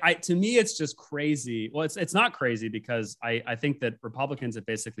I to me, it's just crazy. Well, it's not crazy because I think that Republicans have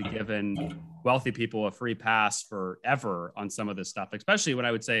basically given wealthy people a free pass forever on some of this stuff, especially when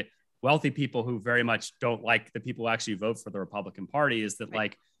I would say wealthy people who very much don't like the people who actually vote for the Republican Party, is that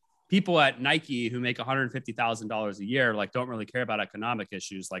like people at Nike who make $150,000 a year, like don't really care about economic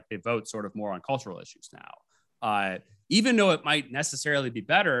issues. Like they vote sort of more on cultural issues now, even though it might necessarily be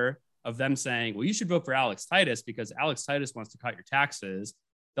better of them saying, well, you should vote for Alex Titus because Alex Titus wants to cut your taxes.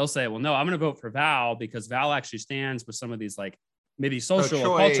 They'll say, well, no, I'm going to vote for Val because Val actually stands with some of these like maybe social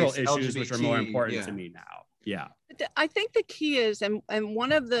or cultural issues, LGBT, which are more important to me now. Yeah. I think the key is, and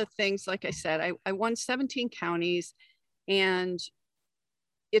one of the things, like I said, I won 17 counties, and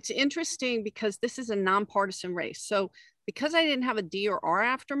it's interesting because this is a nonpartisan race. So because I didn't have a D or R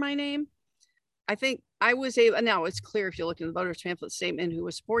after my name, I think I was able, now it's clear if you look at the voters pamphlet statement who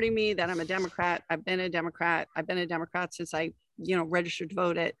was supporting me that I'm a Democrat. I've been a Democrat since I, registered to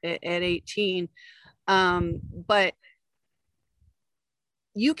vote at 18. But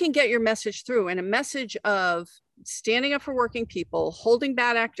you can get your message through, and a message of standing up for working people, holding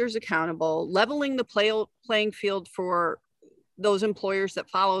bad actors accountable, leveling the playing field for those employers that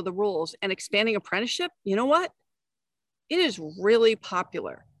follow the rules, and expanding apprenticeship. You know what? It is really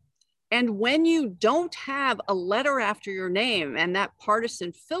popular. And when you don't have a letter after your name and that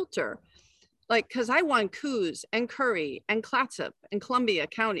partisan filter, like, because I won Coos and Curry and Clatsop and Columbia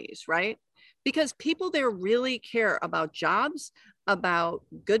counties, right? Because people there really care about jobs, about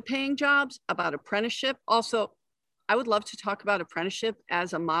good paying jobs, about apprenticeship. Also, I would love to talk about apprenticeship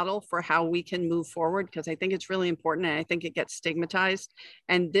as a model for how we can move forward, because I think it's really important and I think it gets stigmatized.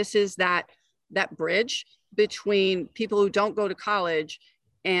 And this is that bridge between people who don't go to college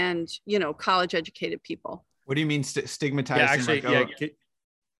and, college educated people. What do you mean stigmatized? Yeah, actually,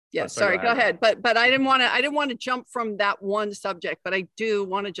 sorry, go ahead. But I didn't want to jump from that one subject, but I do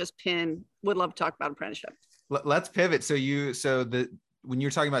want to just would love to talk about apprenticeship. Let's pivot. When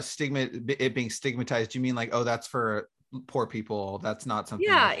you're talking about it being stigmatized, you mean like, oh, that's for poor people? That's not something.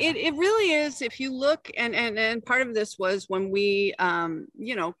 Yeah, it really is. If you look, and part of this was when we,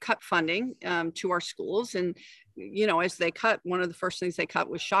 cut funding to our schools, and, as they cut, one of the first things they cut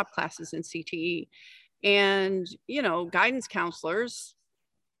was shop classes in CTE, and, guidance counselors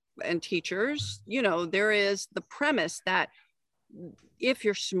and teachers, there is the premise that if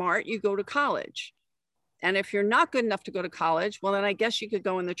you're smart, you go to college. And if you're not good enough to go to college, well, then I guess you could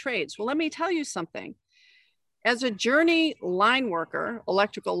go in the trades. Well, let me tell you something. As a journey line worker,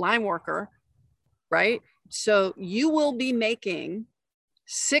 electrical line worker, right? So you will be making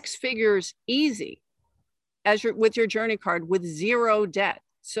 6 figures easy as with your journey card with 0 debt.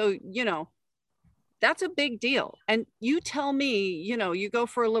 So, that's a big deal. And you tell me, you go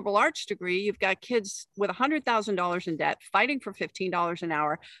for a liberal arts degree, you've got kids with $100,000 in debt fighting for $15 an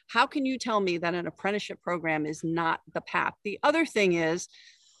hour. How can you tell me that an apprenticeship program is not the path? The other thing is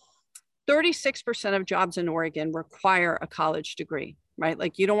 36% of jobs in Oregon require a college degree, right?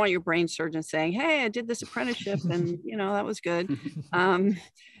 Like you don't want your brain surgeon saying, hey, I did this apprenticeship and, that was good. And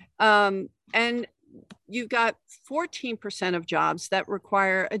you've got 14% of jobs that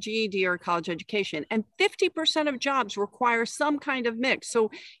require a GED or a college education, and 50% of jobs require some kind of mix. So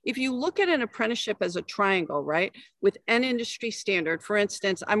if you look at an apprenticeship as a triangle, right, with an industry standard, for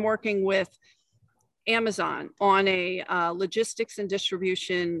instance, I'm working with Amazon on a logistics and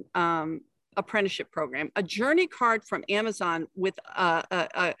distribution apprenticeship program. A journey card from Amazon with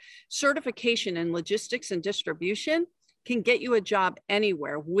a certification in logistics and distribution can get you a job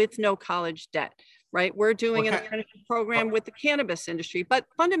anywhere with no college debt. Right? We're doing an apprenticeship program with the cannabis industry, but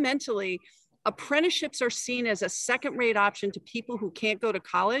fundamentally, apprenticeships are seen as a second-rate option to people who can't go to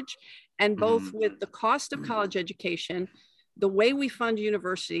college. And both with the cost of college education, the way we fund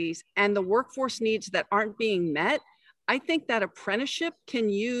universities, and the workforce needs that aren't being met, I think that apprenticeship can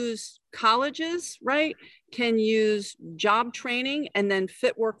use colleges, right? Can use job training and then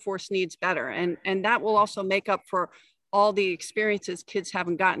fit workforce needs better. And that will also make up for all the experiences kids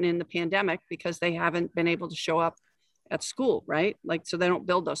haven't gotten in the pandemic because they haven't been able to show up at school, right? Like, so they don't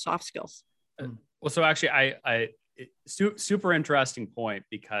build those soft skills. Well, so actually super interesting point,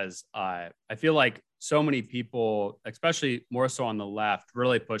 because I feel like so many people, especially more so on the left,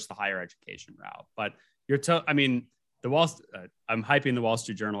 really push the higher education route. But I'm hyping the Wall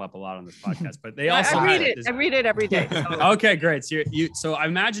Street Journal up a lot on this podcast, but they also I read it every day. So. Okay, great. So I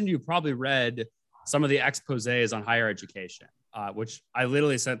imagine you probably read some of the exposés on higher education, which I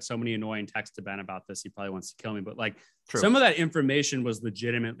literally sent so many annoying texts to Ben about this. He probably wants to kill me, but some of that information was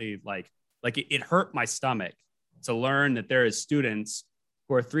legitimately like it hurt my stomach to learn that there is students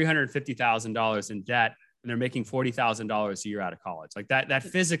who are $350,000 in debt and they're making $40,000 a year out of college. Like that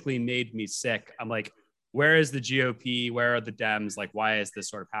physically made me sick. I'm like, where is the GOP? Where are the Dems? Like, why is this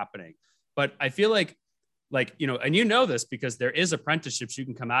sort of happening? But I feel like, and this because there is apprenticeships you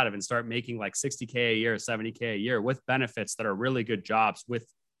can come out of and start making like $60K a year, $70K a year with benefits that are really good jobs with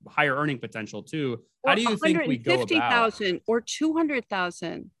higher earning potential too. How do you think we go about $150,000 or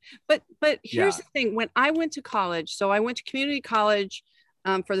 $200,000? But here's the thing. When I went to college, so I went to community college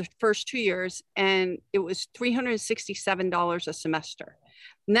for the first 2 years, and it was $367 a semester.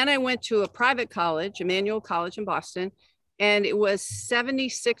 And then I went to a private college, Emmanuel College in Boston, and it was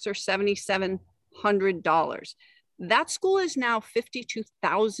 $76 or $7,700. That school is now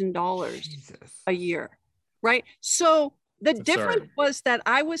 $52,000 a year, right? So the difference was that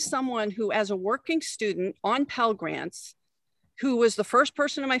I was someone who, as a working student on Pell Grants, who was the first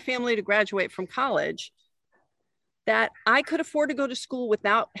person in my family to graduate from college, that I could afford to go to school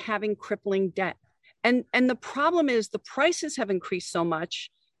without having crippling debt. And the problem is the prices have increased so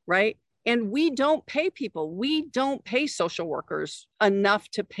much, right? And we don't pay social workers enough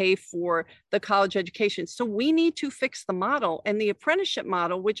to pay for the college education. So we need to fix the model, and the apprenticeship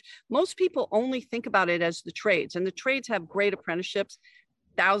model, which most people only think about it as the trades, and the trades have great apprenticeships,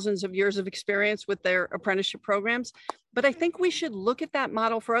 thousands of years of experience with their apprenticeship programs. But I think we should look at that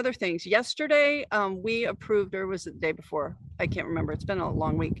model for other things. Yesterday, we approved, or was it the day before? I can't remember. It's been a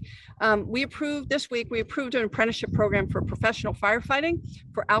long week. This week, we approved an apprenticeship program for professional firefighting,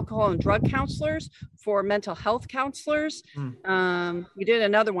 for alcohol and drug counselors, for mental health counselors. We did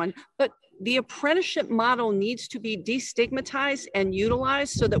another one. But the apprenticeship model needs to be destigmatized and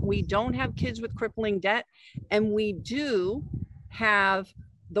utilized so that we don't have kids with crippling debt, and we do have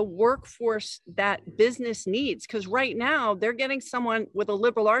the workforce that business needs. Because right now they're getting someone with a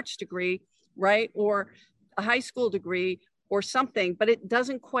liberal arts degree, right, or a high school degree or something, but it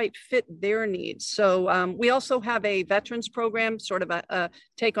doesn't quite fit their needs. So we also have a veterans program, sort of a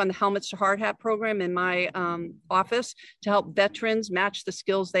take on the helmets to hard hat program in my office to help veterans match the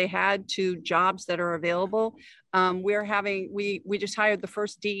skills they had to jobs that are available. We just hired the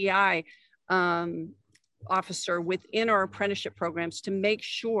first DEI officer within our apprenticeship programs to make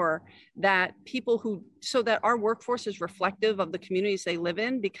sure that so that our workforce is reflective of the communities they live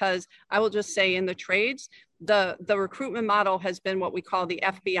in. Because I will just say, in the trades, the recruitment model has been what we call the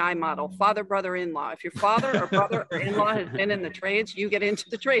FBI model, father, brother, in-law. If your father or brother or in-law has been in the trades, you get into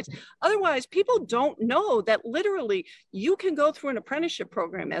the trades. Otherwise, people don't know that literally you can go through an apprenticeship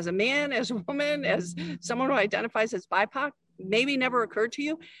program as a man, as a woman, as someone who identifies as BIPOC, maybe never occurred to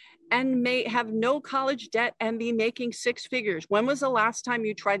you, and may have no college debt and be making six figures. When was the last time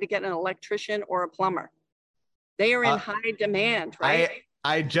you tried to get an electrician or a plumber? They are in high demand, right?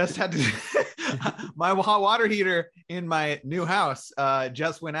 I just had to, my hot water heater in my new house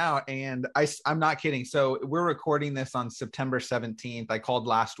just went out, and I'm not kidding. So we're recording this on September 17th. I called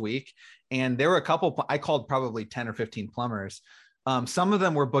last week, and there were I called probably 10 or 15 plumbers. Some of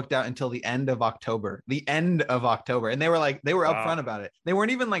them were booked out until the end of October. And they were upfront about it. They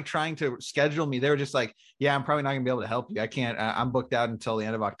weren't even like trying to schedule me. They were just like, yeah, I'm probably not gonna be able to help you. I can't, I'm booked out until the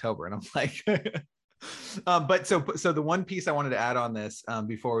end of October. And I'm like, but so the one piece I wanted to add on this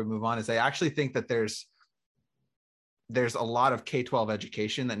before we move on is I actually think that there's a lot of K-12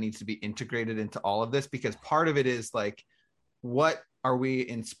 education that needs to be integrated into all of this, because part of it is like, what are we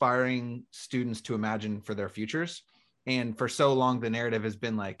inspiring students to imagine for their futures? And for so long, the narrative has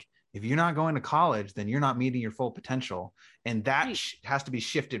been like, if you're not going to college, then you're not meeting your full potential. And that has to be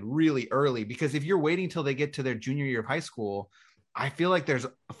shifted really early, because if you're waiting till they get to their junior year of high school, I feel like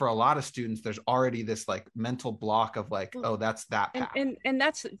for a lot of students, there's already this like mental block of like, oh, that's that path. And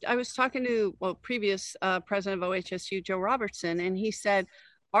that's, I was talking to previous president of OHSU, Joe Robertson, and he said,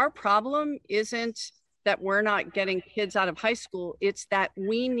 our problem isn't that we're not getting kids out of high school. It's that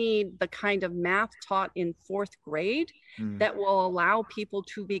we need the kind of math taught in fourth grade that will allow people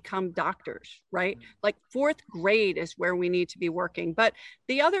to become doctors, right? Like fourth grade is where we need to be working. But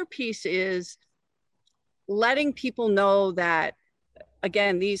the other piece is letting people know that,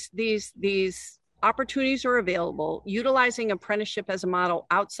 again, these opportunities are available, utilizing apprenticeship as a model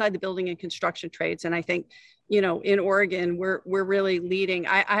outside the building and construction trades. And I think, in Oregon, we're really leading.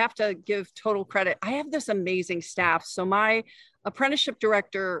 I have to give total credit. I have this amazing staff. So my apprenticeship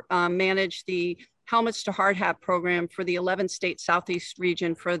director managed the Helmets to Hard Hat program for the 11-state Southeast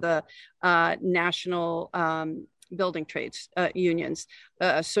region for the national building trades unions.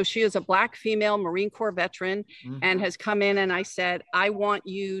 So she is a Black female Marine Corps veteran and has come in, and I said, I want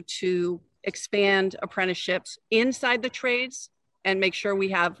you to expand apprenticeships inside the trades and make sure we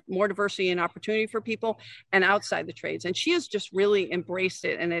have more diversity and opportunity for people, and outside the trades. And she has just really embraced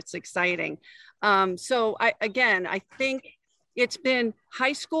it, and it's exciting. So I think it's been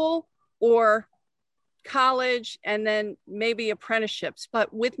high school or college and then maybe apprenticeships.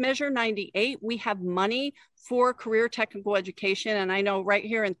 But with Measure 98, we have money for career technical education. And I know right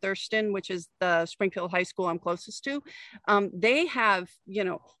here in Thurston, which is the Springfield High School I'm closest to, they have,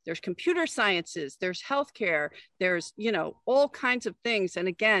 there's computer sciences, there's healthcare, there's, all kinds of things. And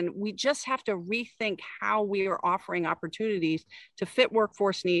again, we just have to rethink how we are offering opportunities to fit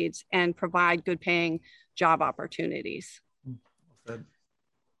workforce needs and provide good paying job opportunities.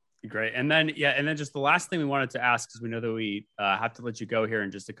 Great. And then just the last thing we wanted to ask, because we know that we have to let you go here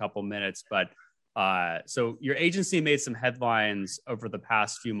in just a couple minutes, but so your agency made some headlines over the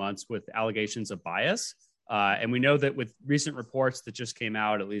past few months with allegations of bias. And we know that with recent reports that just came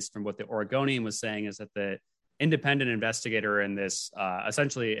out, at least from what the Oregonian was saying, is that the independent investigator in this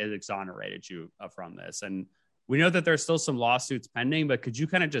essentially has exonerated you from this. And we know that there's still some lawsuits pending, but could you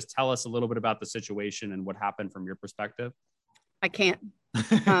kind of just tell us a little bit about the situation and what happened from your perspective? I can't.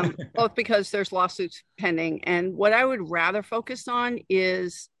 Both because there's lawsuits pending, and what I would rather focus on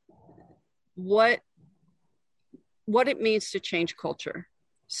is what it means to change culture.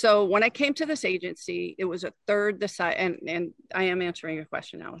 So when I came to this agency, it was a third the size, and I am answering your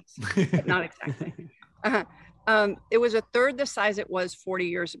question, Alex, but not exactly. It was a third the size it was 40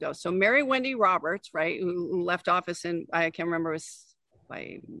 years ago. So Mary Wendy Roberts, right, who left office in, I can't remember, it was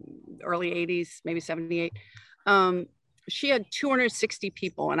like early 80s, maybe 78. She had 260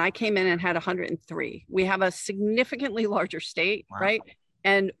 people, and I came in and had 103. We have a significantly larger state, wow, right?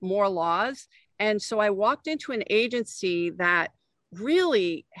 And more laws. And so I walked into an agency that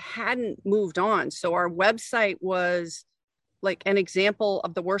really hadn't moved on. So our website was like an example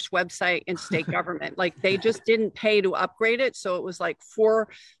of the worst website in state government. Like they just didn't pay to upgrade it. So it was like four,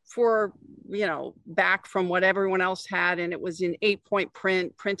 back from what everyone else had. And it was in 8-point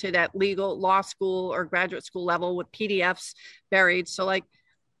print, printed at law school or graduate school level with PDFs buried. So like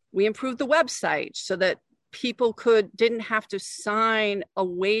we improved the website so that people didn't have to sign a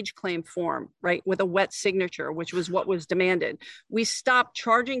wage claim form, right, with a wet signature, which was what was demanded. We stopped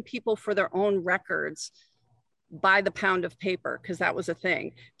charging people for their own records by the pound of paper, because that was a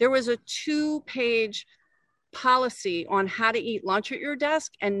thing. There was a 2-page policy on how to eat lunch at your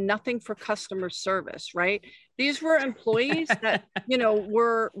desk and nothing for customer service, right? These were employees that,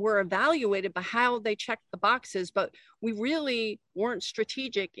 were evaluated by how they checked the boxes, but we really weren't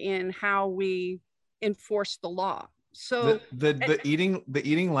strategic in how we enforced the law. So the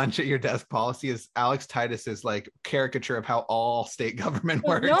eating lunch at your desk policy is Alex Titus's like caricature of how all state government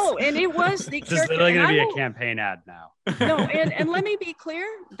works. No, and it was the this is literally going to be a campaign ad now. No, and let me be clear,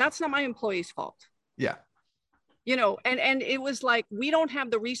 that's not my employee's fault. Yeah. And it was like, we don't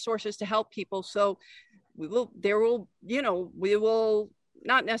have the resources to help people. So we will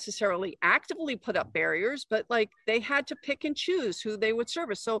not necessarily actively put up barriers, but like they had to pick and choose who they would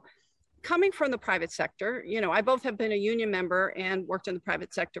service. So coming from the private sector, I both have been a union member and worked in the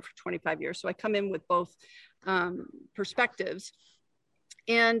private sector for 25 years. So I come in with both perspectives.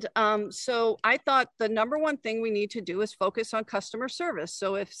 And so I thought the number one thing we need to do is focus on customer service.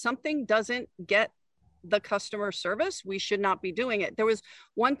 So if something doesn't get the customer service, we should not be doing it. There was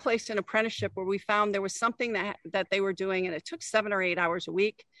one place in apprenticeship where we found there was something that they were doing, and it took 7 or 8 hours a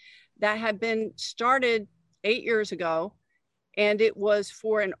week, that had been started 8 years ago. And it was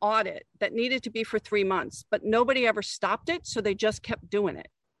for an audit that needed to be for 3 months, but nobody ever stopped it. So they just kept doing it,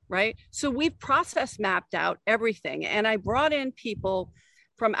 right? So we've process mapped out everything. And I brought in people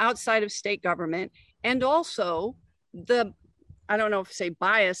from outside of state government, and also I don't know if to say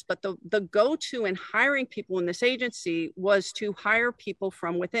bias, but the go-to in hiring people in this agency was to hire people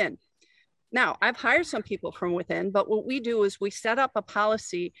from within. Now, I've hired some people from within, but what we do is we set up a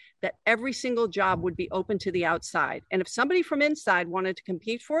policy that every single job would be open to the outside. And if somebody from inside wanted to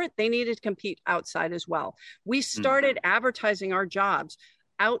compete for it, they needed to compete outside as well. We started advertising our jobs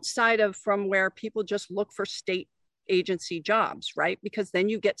outside of from where people just look for state agency jobs, right? Because then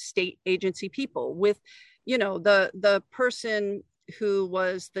you get state agency people with, the person who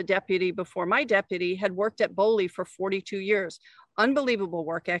was the deputy before my deputy had worked at Boley for 42 years. Unbelievable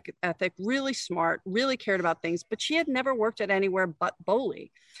work ethic, really smart, really cared about things, but she had never worked at anywhere but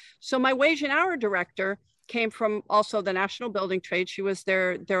Boley. So my wage and hour director came from also the National Building Trade. She was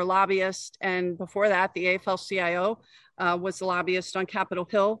their lobbyist. And before that, the AFL-CIO was the lobbyist on Capitol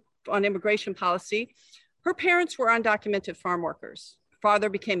Hill on immigration policy. Her parents were undocumented farm workers. Father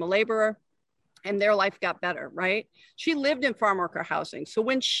became a laborer, and their life got better, right? She lived in farm worker housing. So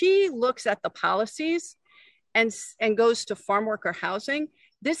when she looks at the policies and goes to farm worker housing,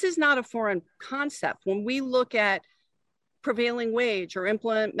 this is not a foreign concept. When we look at prevailing wage or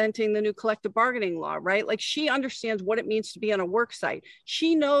implementing the new collective bargaining law, right? Like, she understands what it means to be on a work site.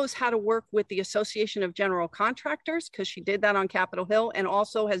 She knows how to work with the Association of General Contractors, because she did that on Capitol Hill and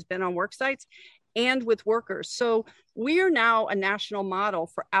also has been on work sites, and with workers. So we are now a national model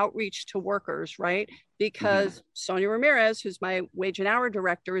for outreach to workers, right? Because Sonia Ramirez, who's my wage and hour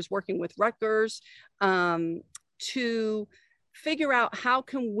director, is working with Rutgers to figure out how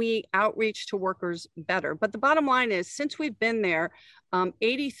can we outreach to workers better. But the bottom line is, since we've been there,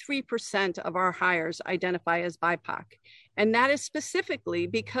 83% of our hires identify as BIPOC. And that is specifically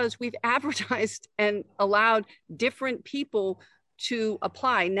because we've advertised and allowed different people to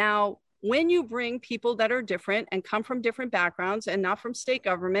apply. Now, when you bring people that are different and come from different backgrounds and not from state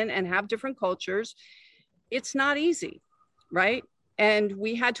government and have different cultures, it's not easy, right? And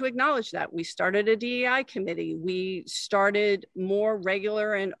we had to acknowledge that. We started a DEI committee. We started more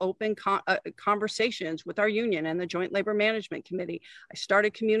regular and open conversations with our union and the Joint Labor Management Committee. I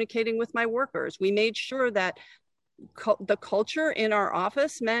started communicating with my workers. We made sure that the culture in our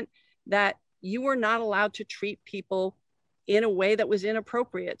office meant that you were not allowed to treat people in a way that was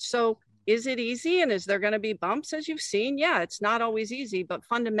inappropriate. So is it easy? And is there going to be bumps, as you've seen? Yeah, it's not always easy, but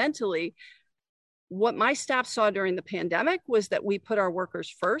fundamentally, what my staff saw during the pandemic was that we put our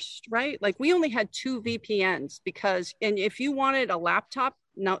workers first, right? Like, we only had 2 VPNs because, and if you wanted a laptop,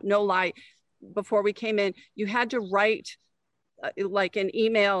 no lie, before we came in, you had to write like an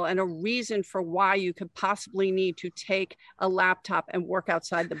email and a reason for why you could possibly need to take a laptop and work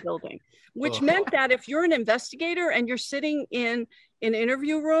outside the building, which meant that if you're an investigator and you're sitting in an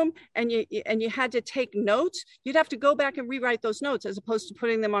interview room and you had to take notes, you'd have to go back and rewrite those notes as opposed to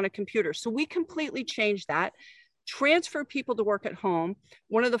putting them on a computer. So we completely changed that, transfer people to work at home.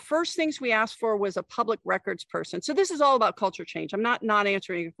 One of the first things we asked for was a public records person. So this is all about culture change. I'm not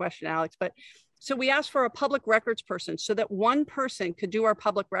answering your question, Alex, but so we asked for a public records person so that one person could do our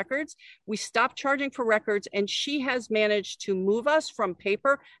public records. We stopped charging for records, and she has managed to move us from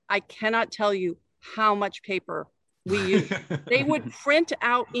paper. I cannot tell you how much paper we use. They would print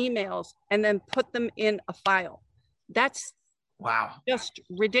out emails and then put them in a file. That's Wow. Just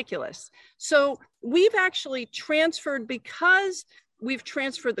ridiculous. So we've actually transferred, because we've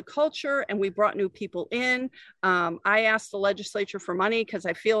transferred the culture and we brought new people in. I asked the legislature for money because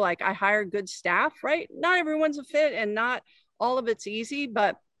I feel like I hired good staff, right? Not everyone's a fit and not all of it's easy,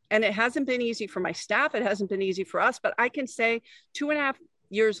 and it hasn't been easy for my staff. It hasn't been easy for us, but I can say 2.5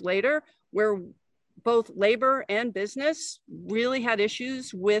 years later, where both labor and business really had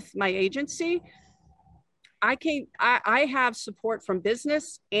issues with my agency, I have support from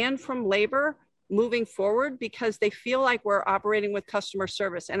business and from labor moving forward because they feel like we're operating with customer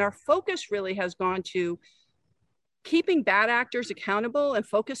service. And our focus really has gone to keeping bad actors accountable and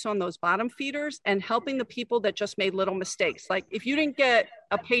focus on those bottom feeders and helping the people that just made little mistakes. Like if you didn't get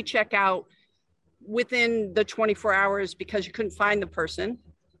a paycheck out within the 24 hours because you couldn't find the person,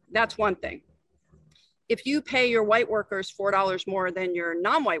 that's one thing. If you pay your white workers $4 more than your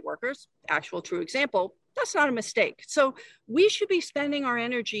non-white workers, actual true example, that's not a mistake. So we should be spending our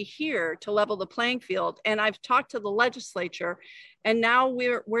energy here to level the playing field. And I've talked to the legislature, and now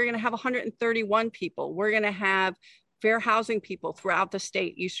we're going to have 131 people. We're going to have fair housing people throughout the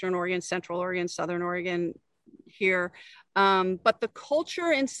state, Eastern Oregon, Central Oregon, Southern Oregon here. But the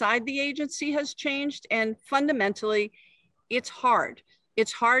culture inside the agency has changed. And fundamentally, it's hard.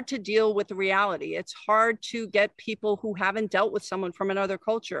 It's hard to deal with the reality. It's hard to get people who haven't dealt with someone from another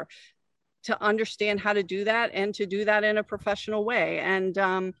culture to understand how to do that and to do that in a professional way. And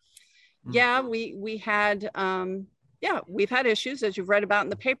we've had issues, as you've read about in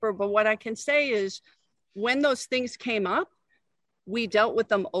the paper, but what I can say is when those things came up, we dealt with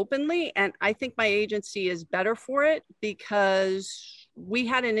them openly. And I think my agency is better for it because we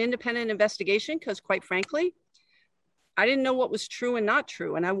had an independent investigation because quite frankly, I didn't know what was true and not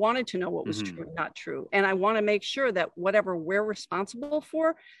true. And I wanted to know what was true and not true. And I want to make sure that whatever we're responsible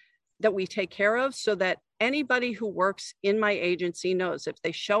for, that we take care of so that anybody who works in my agency knows if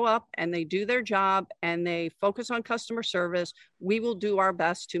they show up and they do their job and they focus on customer service, we will do our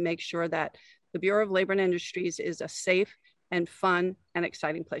best to make sure that the Bureau of Labor and Industries is a safe and fun and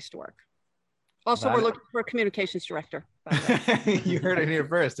exciting place to work. Also, we're looking for a communications director. You heard it here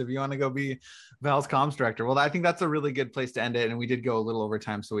first. If you want to go be Val's comms director. Well, I think that's a really good place to end it. And we did go a little over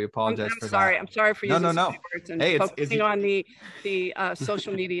time, so we apologize for that. I'm sorry for using no. words and focusing on the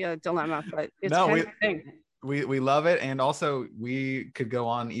social media dilemma, but it's kind of a thing. We love it. And also we could go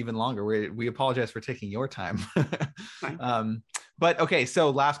on even longer. We apologize for taking your time. But okay,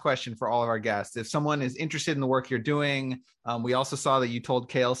 so last question for all of our guests. If someone is interested in the work you're doing, we also saw that you told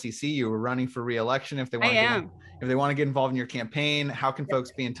KLCC you were running for re-election. If they want to get involved in your campaign, how can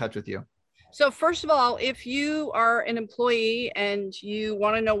folks be in touch with you? So first of all, if you are an employee and you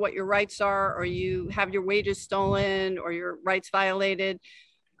want to know what your rights are, or you have your wages stolen or your rights violated,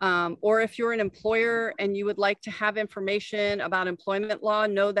 or if you're an employer and you would like to have information about employment law,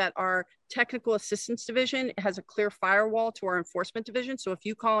 know that our technical assistance division has a clear firewall to our enforcement division. So if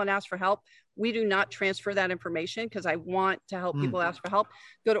you call and ask for help, we do not transfer that information because I want to help people ask for help.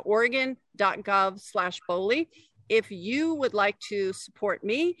 Go to oregon.gov/BOLI. If you would like to support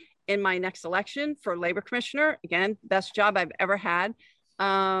me in my next election for labor commissioner, again, best job I've ever had,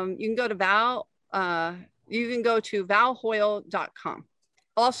 you can go to valhoyle.com.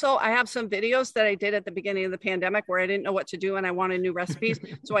 Also, I have some videos that I did at the beginning of the pandemic where I didn't know what to do and I wanted new recipes.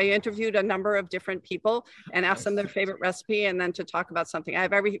 So I interviewed a number of different people and asked them their favorite recipe and then to talk about something. I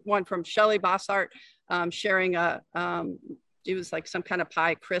have everyone from Shelley Bossart sharing it was like some kind of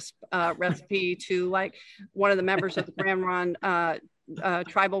pie crisp recipe to like one of the members of the Grand Ron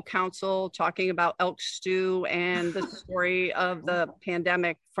Tribal Council talking about elk stew and the story of the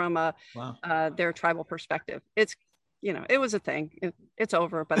pandemic from their tribal perspective. It was a thing. It's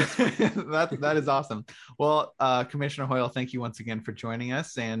over, but it's that is awesome. Well, Commissioner Hoyle, thank you once again for joining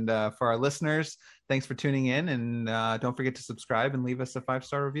us. And for our listeners, thanks for tuning in. And don't forget to subscribe and leave us a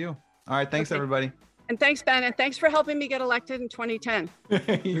 5-star review. All right. Thanks, everybody. And thanks, Ben. And thanks for helping me get elected in 2010.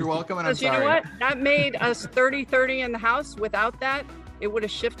 You're welcome. And I'm sorry. You know what? That made us 30-30 in the House. Without that, it would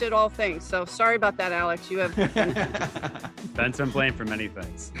have shifted all things. So sorry about that, Alex. You have Ben's been blamed for many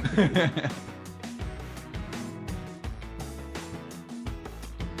things.